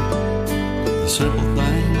granted the simple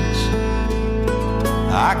things.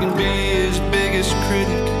 I can be his biggest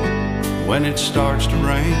critic when it starts to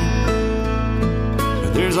rain.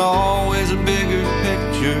 But there's always a bigger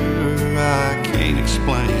picture I can't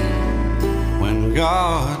explain. When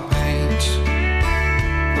God paints,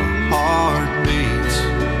 the heart beats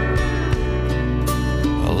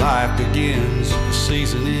a life begins, the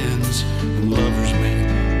season ends, and lovers meet.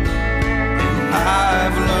 And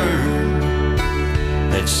I've learned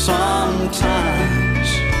that sometimes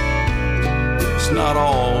it's not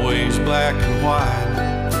always black and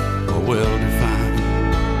white or well defined.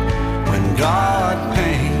 When God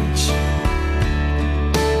paints,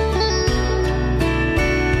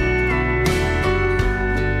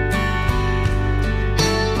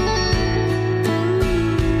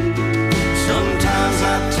 sometimes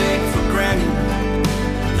I take for granted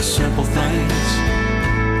the simple things.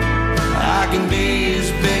 I can be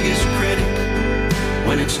his biggest critic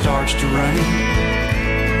when it starts to rain.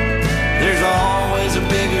 There's always a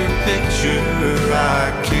bigger picture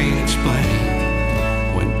I can't explain.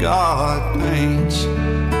 When God paints,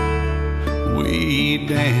 we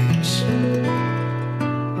dance.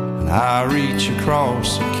 And I reach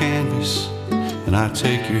across the canvas and I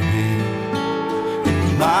take your hand.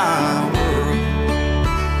 And my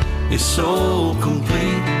world is so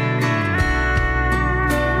complete.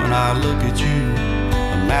 When I look at you,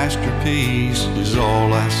 a masterpiece is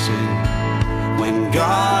all I see. When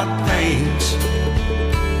God paints,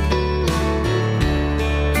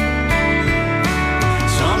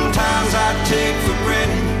 sometimes I take for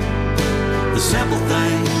granted the simple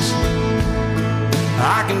things.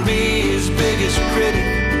 I can be his biggest critic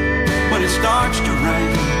when it starts to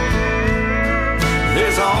rain.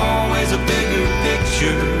 There's always a bigger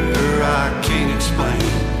picture I can't explain.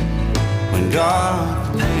 When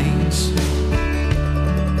God paints,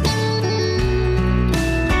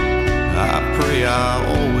 I pray I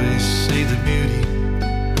always see the beauty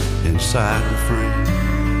inside the frame.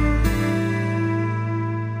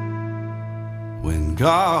 When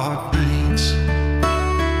God paints,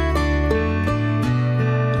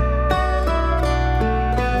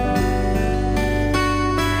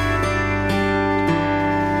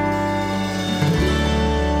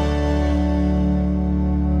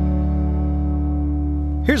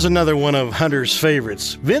 here's another one of Hunter's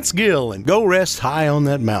favorites, Vince Gill and Go Rest High on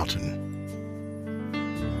That Mountain.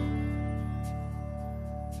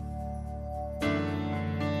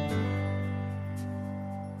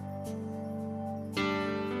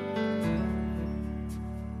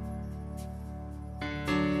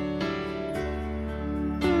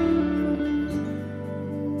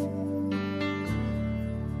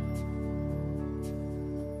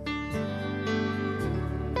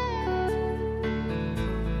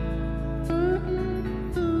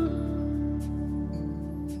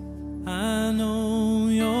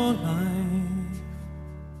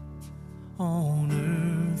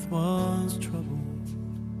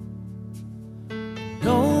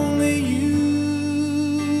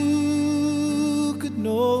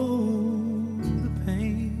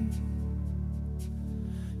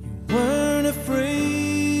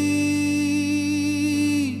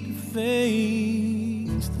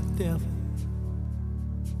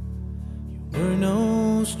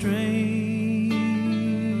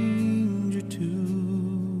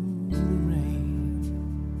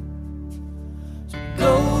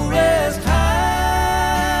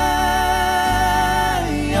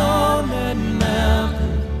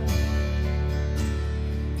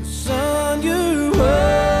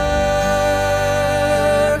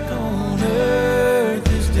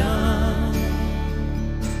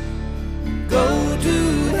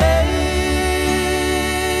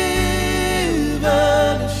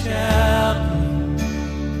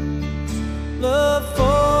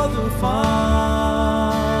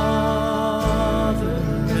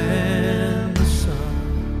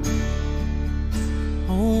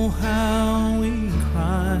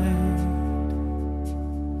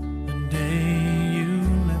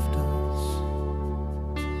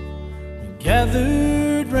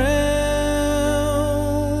 Gathered round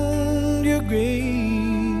your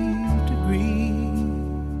grave to grieve.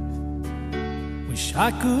 Wish I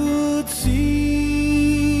could see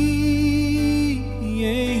the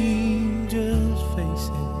angels'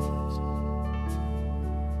 faces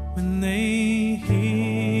when they hear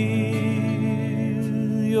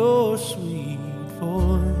your sweet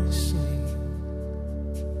voice sing.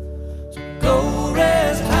 So go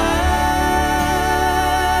rest high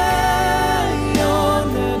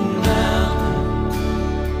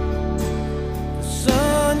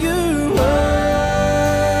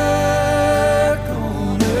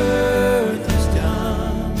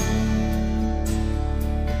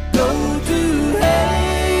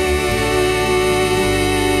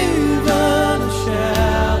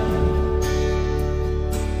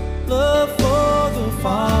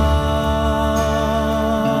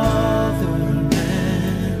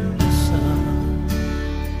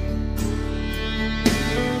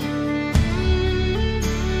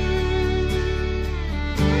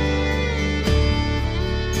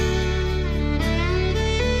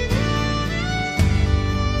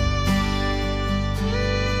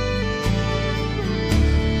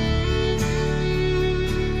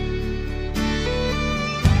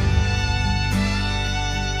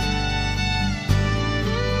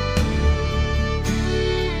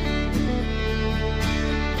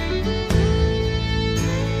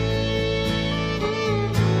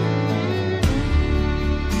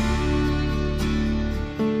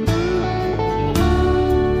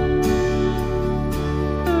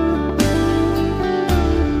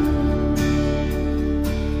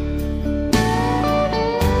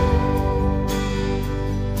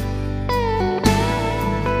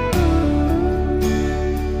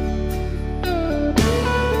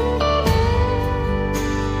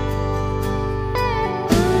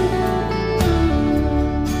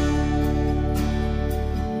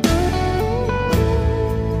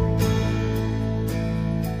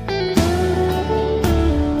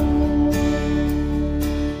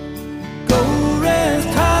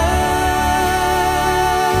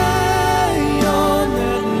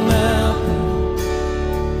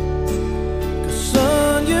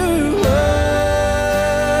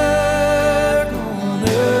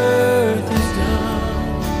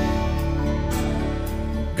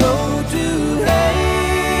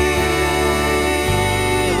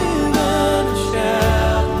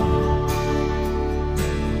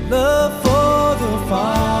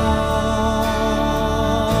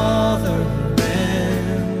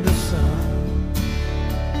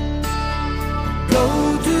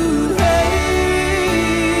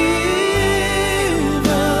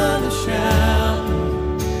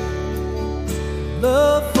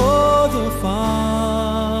love for the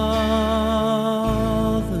Father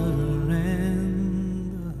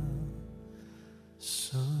and the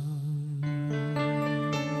Son.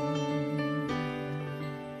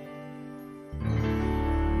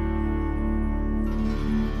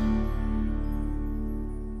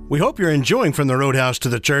 We hope you're enjoying From the Roadhouse to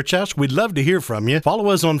the Church House. We'd love to hear from you. Follow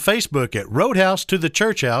us on Facebook at Roadhouse to the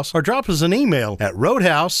Church House or drop us an email at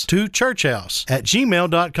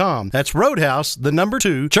roadhouse2churchhouse@gmail.com. That's Roadhouse, the number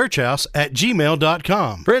 2,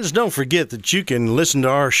 churchhouse@gmail.com. Friends, don't forget that you can listen to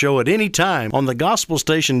our show at any time on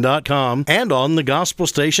thegospelstation.com and on the Gospel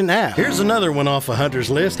Station app. Here's another one off a Hunter's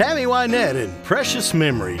List. Tammy Wynette and Precious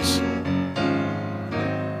Memories.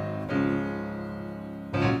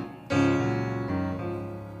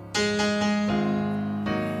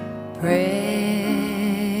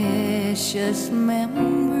 Precious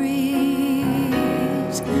memories,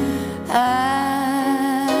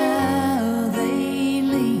 how they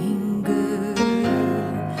linger,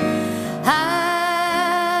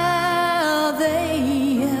 how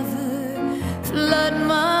they ever flood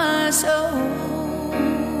my soul.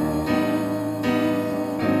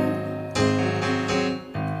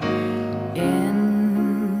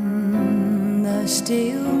 In the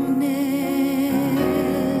stillness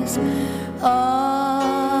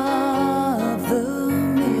of the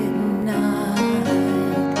midnight,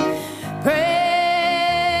 precious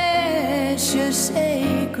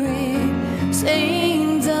sacred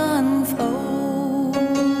scenes unfold.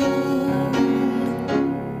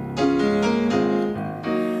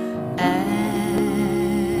 As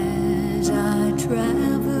I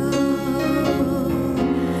travel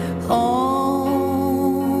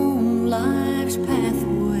on life's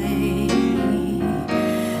pathway,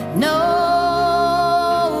 no,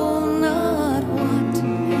 not what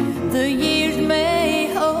the years may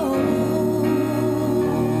hold.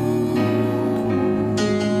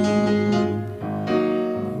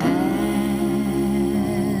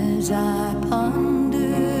 As I ponder,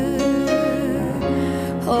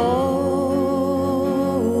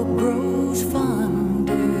 hope grows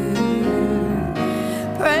fonder.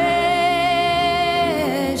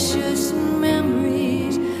 Precious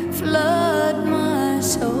memories flood my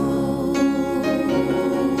soul.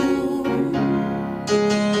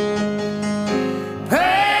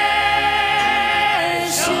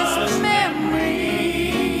 Precious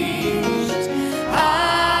memories,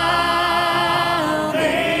 how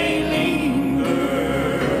they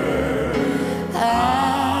linger,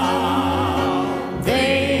 how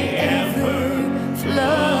they ever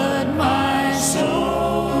flood my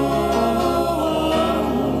soul.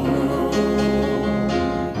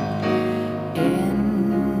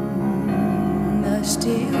 In the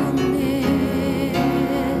stillness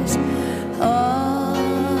of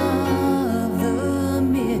the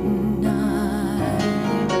midnight,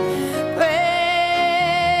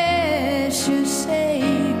 precious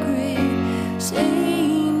sacred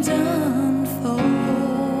scenes unfold.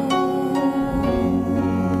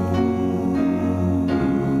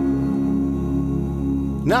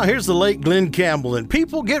 Now here's the late Glenn Campbell, and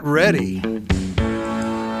people get ready.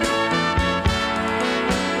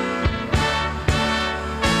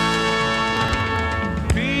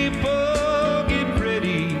 People get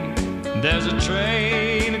ready, there's a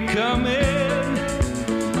train coming.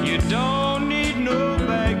 You don't need no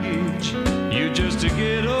baggage, you just to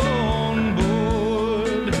get on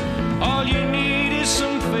board. All you need is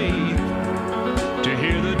some faith to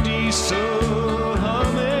hear the diesel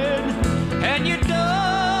humming, and you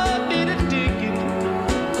don't need a ticket,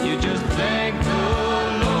 you just thank the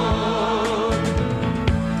Lord.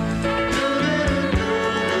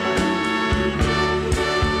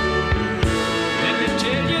 Let me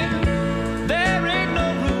tell you, there ain't no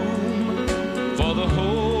room for the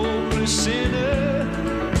hopeless sinner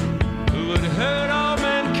who would hurt all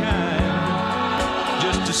mankind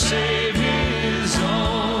just to save his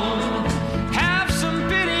own. Have some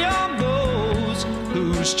pity on those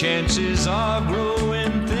whose chances are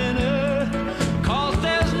growing thinner, 'cause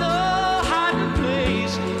there's no hiding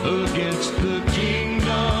place against the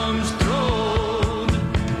kingdom's throne.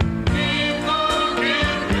 People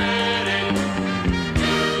get ready.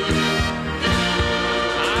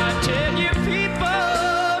 I tell you,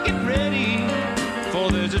 people get ready, for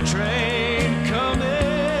there's a train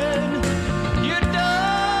coming. You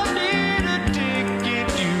don't need a ticket,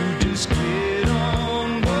 you just get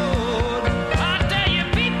on board. I tell you,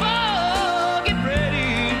 people get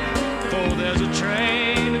ready, for there's a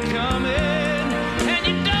train coming, and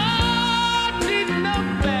you don't need no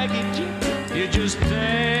baggage, you just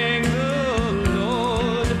thank the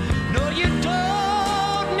Lord. No, you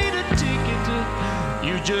don't need a ticket,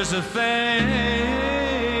 you just is a faithful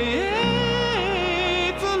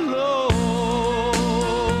Lord.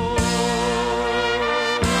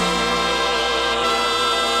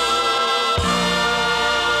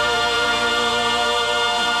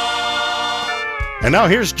 And now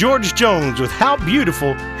here's George Jones with How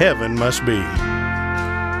Beautiful Heaven Must Be.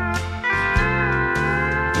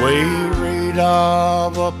 We read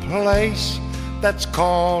of a place that's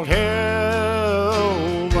called heaven.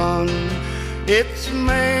 It's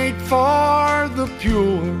made for the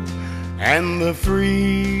pure and the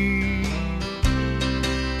free.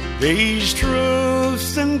 These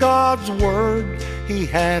truths in God's word He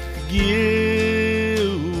hath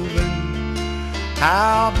given.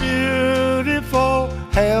 How beautiful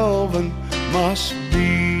heaven must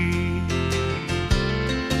be.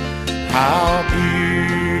 How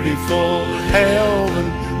beautiful heaven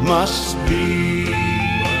must be.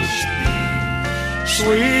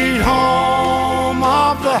 Sweet home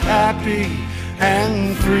of the happy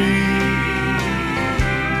and free.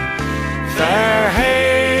 Fair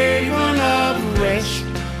haven of rest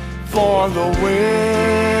for the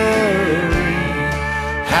weary.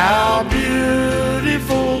 How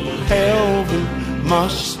beautiful heaven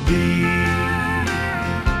must be.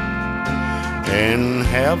 In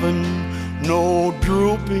heaven, no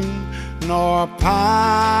drooping nor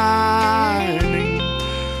pining,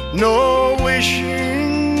 no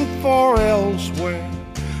wishing for elsewhere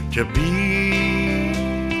to be.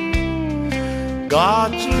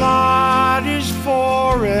 God's light is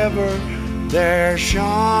forever there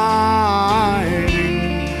shining.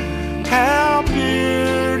 How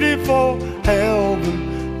beautiful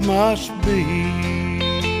heaven must be.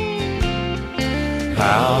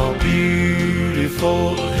 How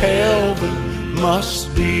beautiful heaven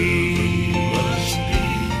must be.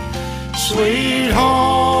 Sweet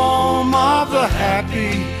home of the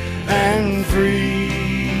happy and free.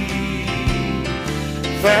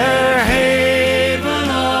 Fair haven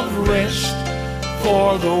of rest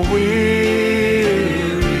for the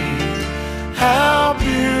weary. How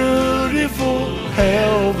beautiful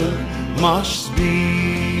heaven must be.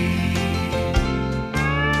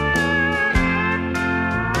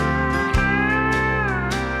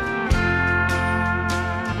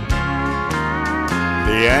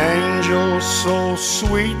 The angels so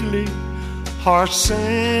sweetly are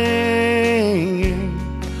singing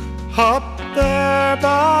up there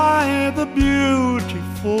by the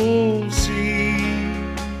beautiful sea.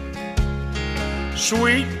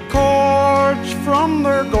 Sweet chords from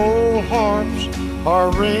their gold harps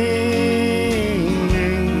are ringing.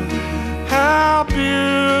 How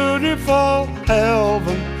beautiful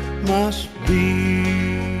heaven must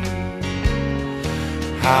be.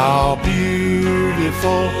 How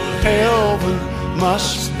beautiful heaven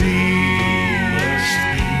must be.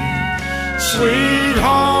 Sweet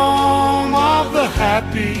home of the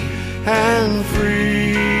happy and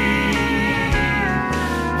free.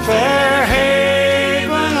 Fair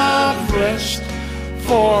haven of rest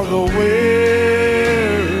for the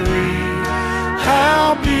weary.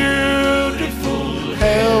 How beautiful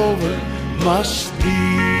heaven must be.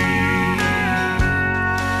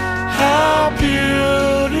 How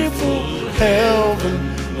beautiful heaven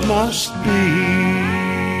must be.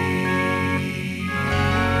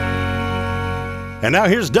 And now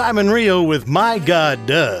here's Diamond Rio with My God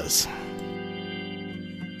Does.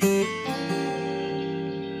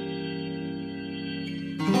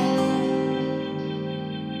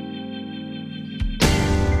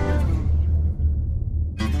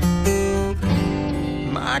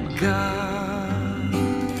 My God,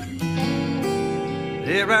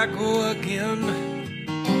 here I go again.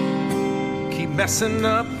 Keep messing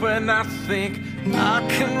up when I think I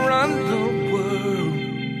can run the world.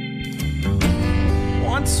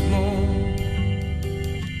 Once more,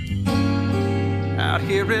 out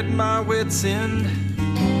here at my wit's end.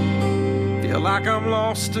 Feel like I'm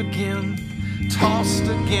lost again, tossed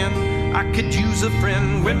again. I could use a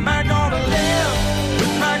friend. When am I gonna live? When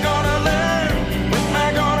am I gonna learn? When am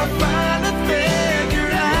I gonna find and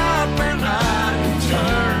figure out where I can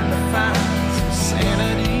turn to find some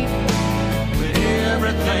sanity? When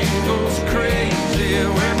everything goes crazy,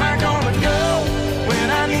 where am I gonna go when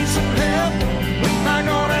I need some help? When am I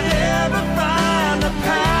gonna ever find the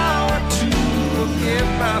power to forgive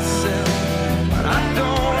myself? But I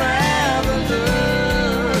don't have the love.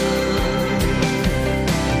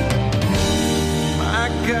 My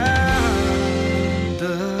God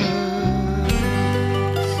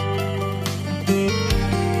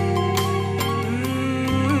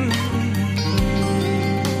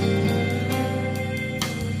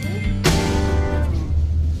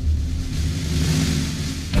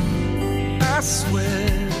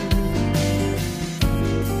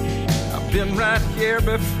been right here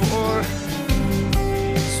before,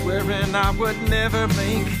 swearing I would never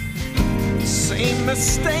make the same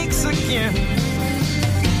mistakes again.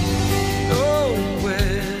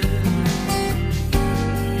 Nowhere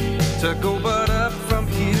to go but up from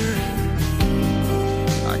here.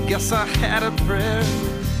 I guess I had a prayer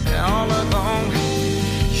all along.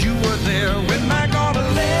 You were there. When am I gonna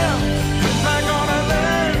live? When am I gonna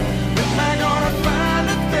learn? When am I gonna find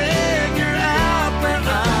and figure out where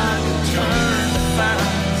I can turn to find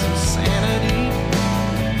some sanity?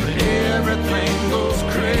 But everything goes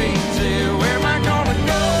crazy. Where am I gonna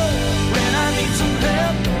go when I need some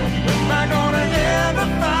help? When am I gonna ever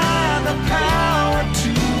find the power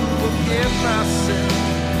to forgive myself?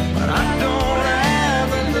 But I don't have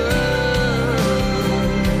a love.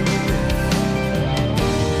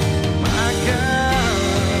 My God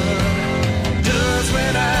does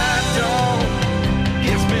when I don't.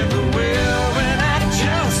 Gives me the will when I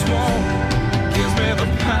just won't. Gives me the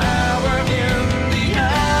power in the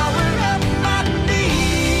hour of my need.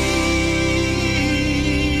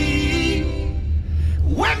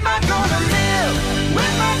 When am I gonna live? When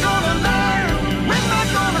am I gonna learn? When am I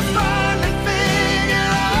gonna finally figure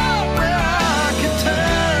out where I can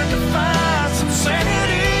turn to find some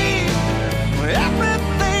sanity? When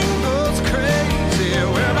everything goes crazy,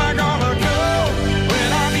 where am I gonna go when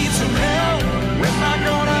I need some help? When am I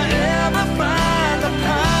gonna ever find the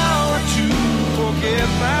power to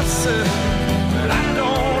forgive myself? But I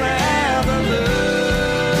don't have a love.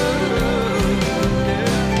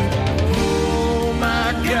 Oh my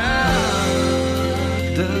God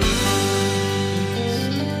does.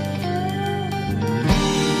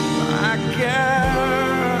 My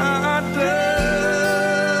God does.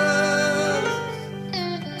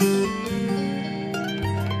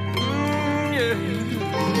 Yeah.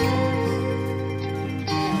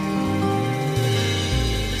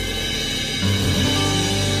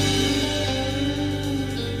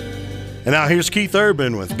 And now here's Keith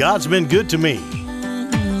Urban with God's Been Good to Me.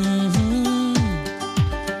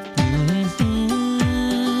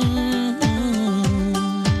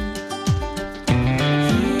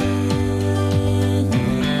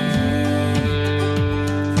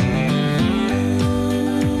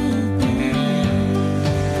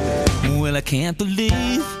 Well, I can't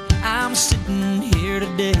believe I'm sitting here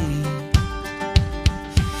today,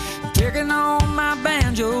 taking on my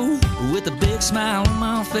banjo with a big smile on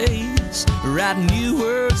my face, writing new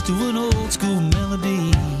words to an old school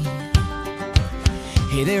melody.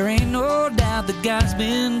 Hey, there ain't no doubt that God's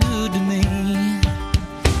been good to me.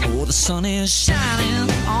 Oh, the sun is shining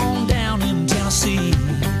on down in Tennessee,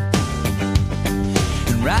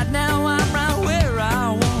 and right now I'm right where I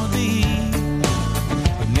wanna be.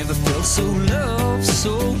 I've never felt so loved,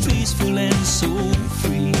 so peaceful and so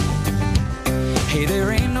free. Hey,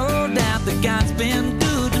 there ain't no doubt that God's been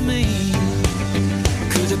good to me,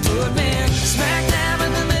 'cause He put me smack dab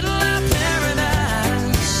in the middle of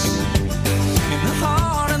paradise, in the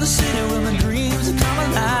heart of the city where my dreams have come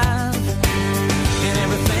alive. And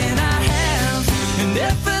everything I have and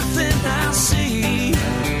everything I see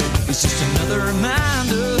is just another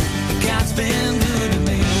reminder that God's been good to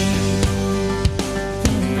me.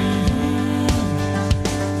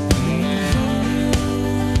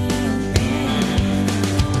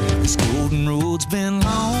 This golden road's been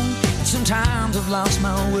long, sometimes I've lost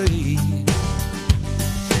my way.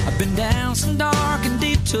 I've been down some dark and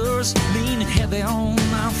detours, leaning heavy on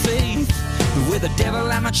my faith. But with the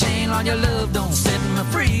devil at my chain, Lord, your love don't set me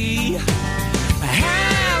free.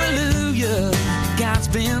 Hallelujah, God's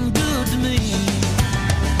been good to me,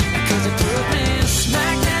 'cause He put me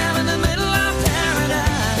smack dab in the middle of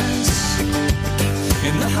paradise,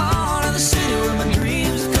 in the heart of the city where my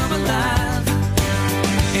dreams come alive.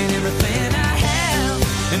 And everything I have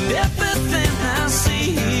and everything I see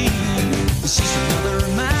is just another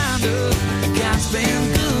reminder that God's been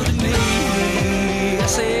good to me. I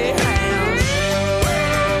say,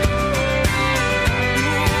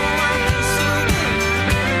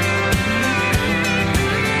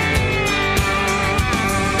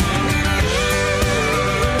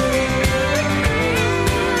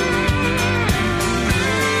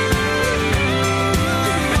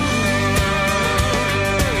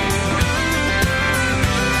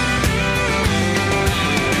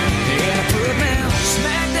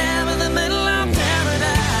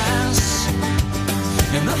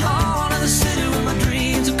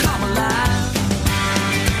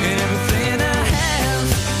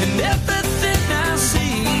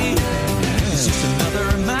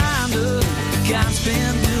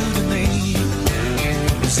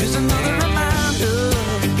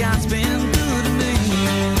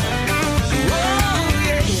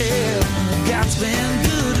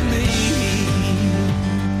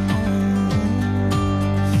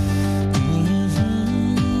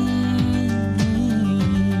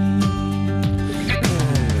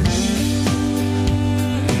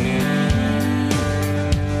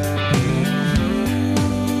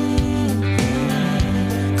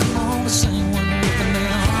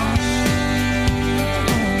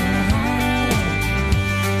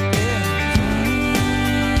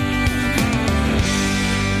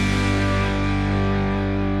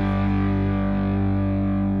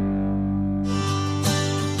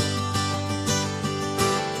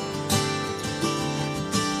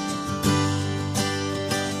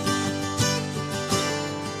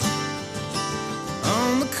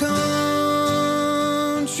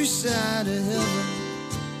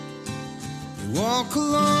 walk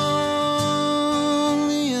along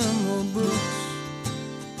the emerald brooks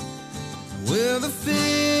where the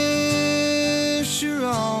fish are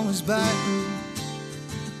always biting.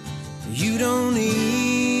 You don't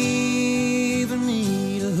even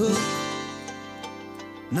need a hook.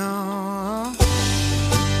 No.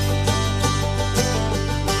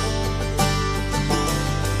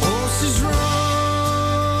 Horses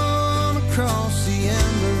run across the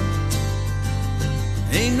amber.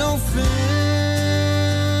 Ain't no fences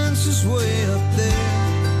way up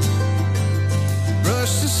there.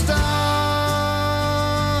 Brush the stars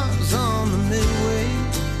on the midway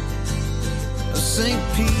of St.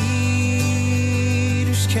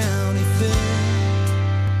 Peter's County Fair.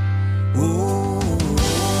 Oh,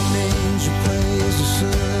 manger plays a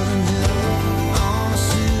southern hill on a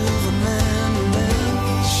silver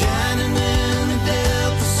mandolin, shining in the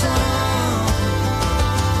Delta sun.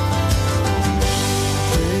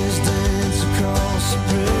 Praise dance across the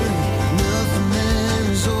prairie, nothing there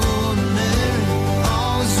is ordinary.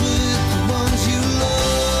 Always with the ones you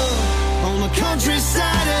love on the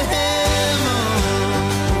countryside of heaven.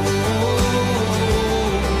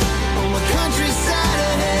 On the countryside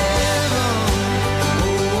of heaven.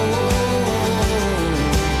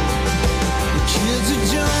 The kids are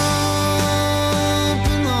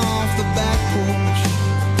jumping off the back porch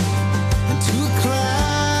into a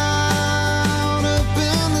cloud up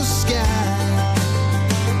in the sky.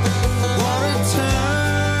 Water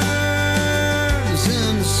turns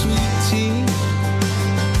into sweet tea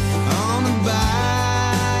on the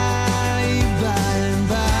bayou by and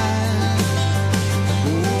by. Oh,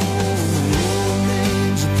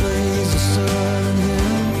 manger plays a southern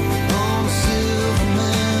hymn on a silver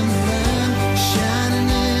mandolin, shining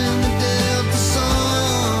in the Delta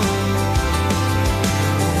sun.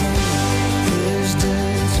 There's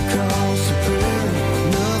dance across the prairie,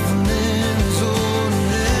 nothing there is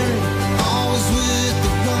ordinary. Always with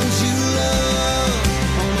the ones you love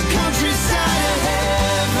on the countryside of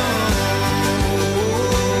heaven.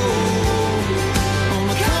 On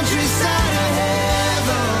the countryside of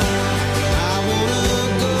heaven. I wanna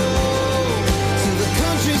go to the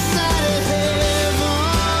countryside of heaven.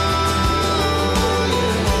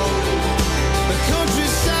 The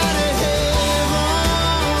countryside of heaven.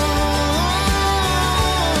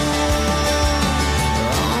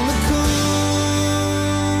 On the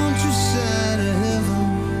countryside of heaven.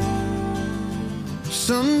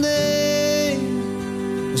 Someday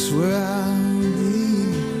that's where I'll be,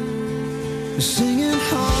 singing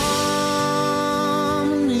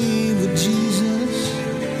harmony with Jesus.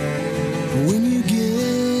 When you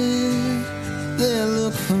get there,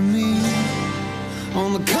 look for me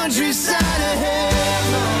on the countryside of heaven.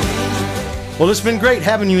 Well, it's been great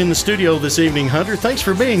having you in the studio this evening, Hunter. Thanks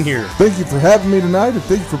for being here. Thank you for having me tonight, and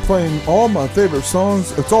thank you for playing all my favorite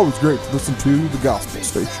songs. It's always great to listen to the gospel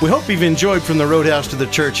station. We hope you've enjoyed From the Roadhouse to the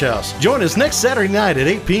Church House. Join us next Saturday night at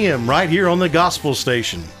 8 p.m. right here on the Gospel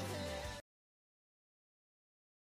Station.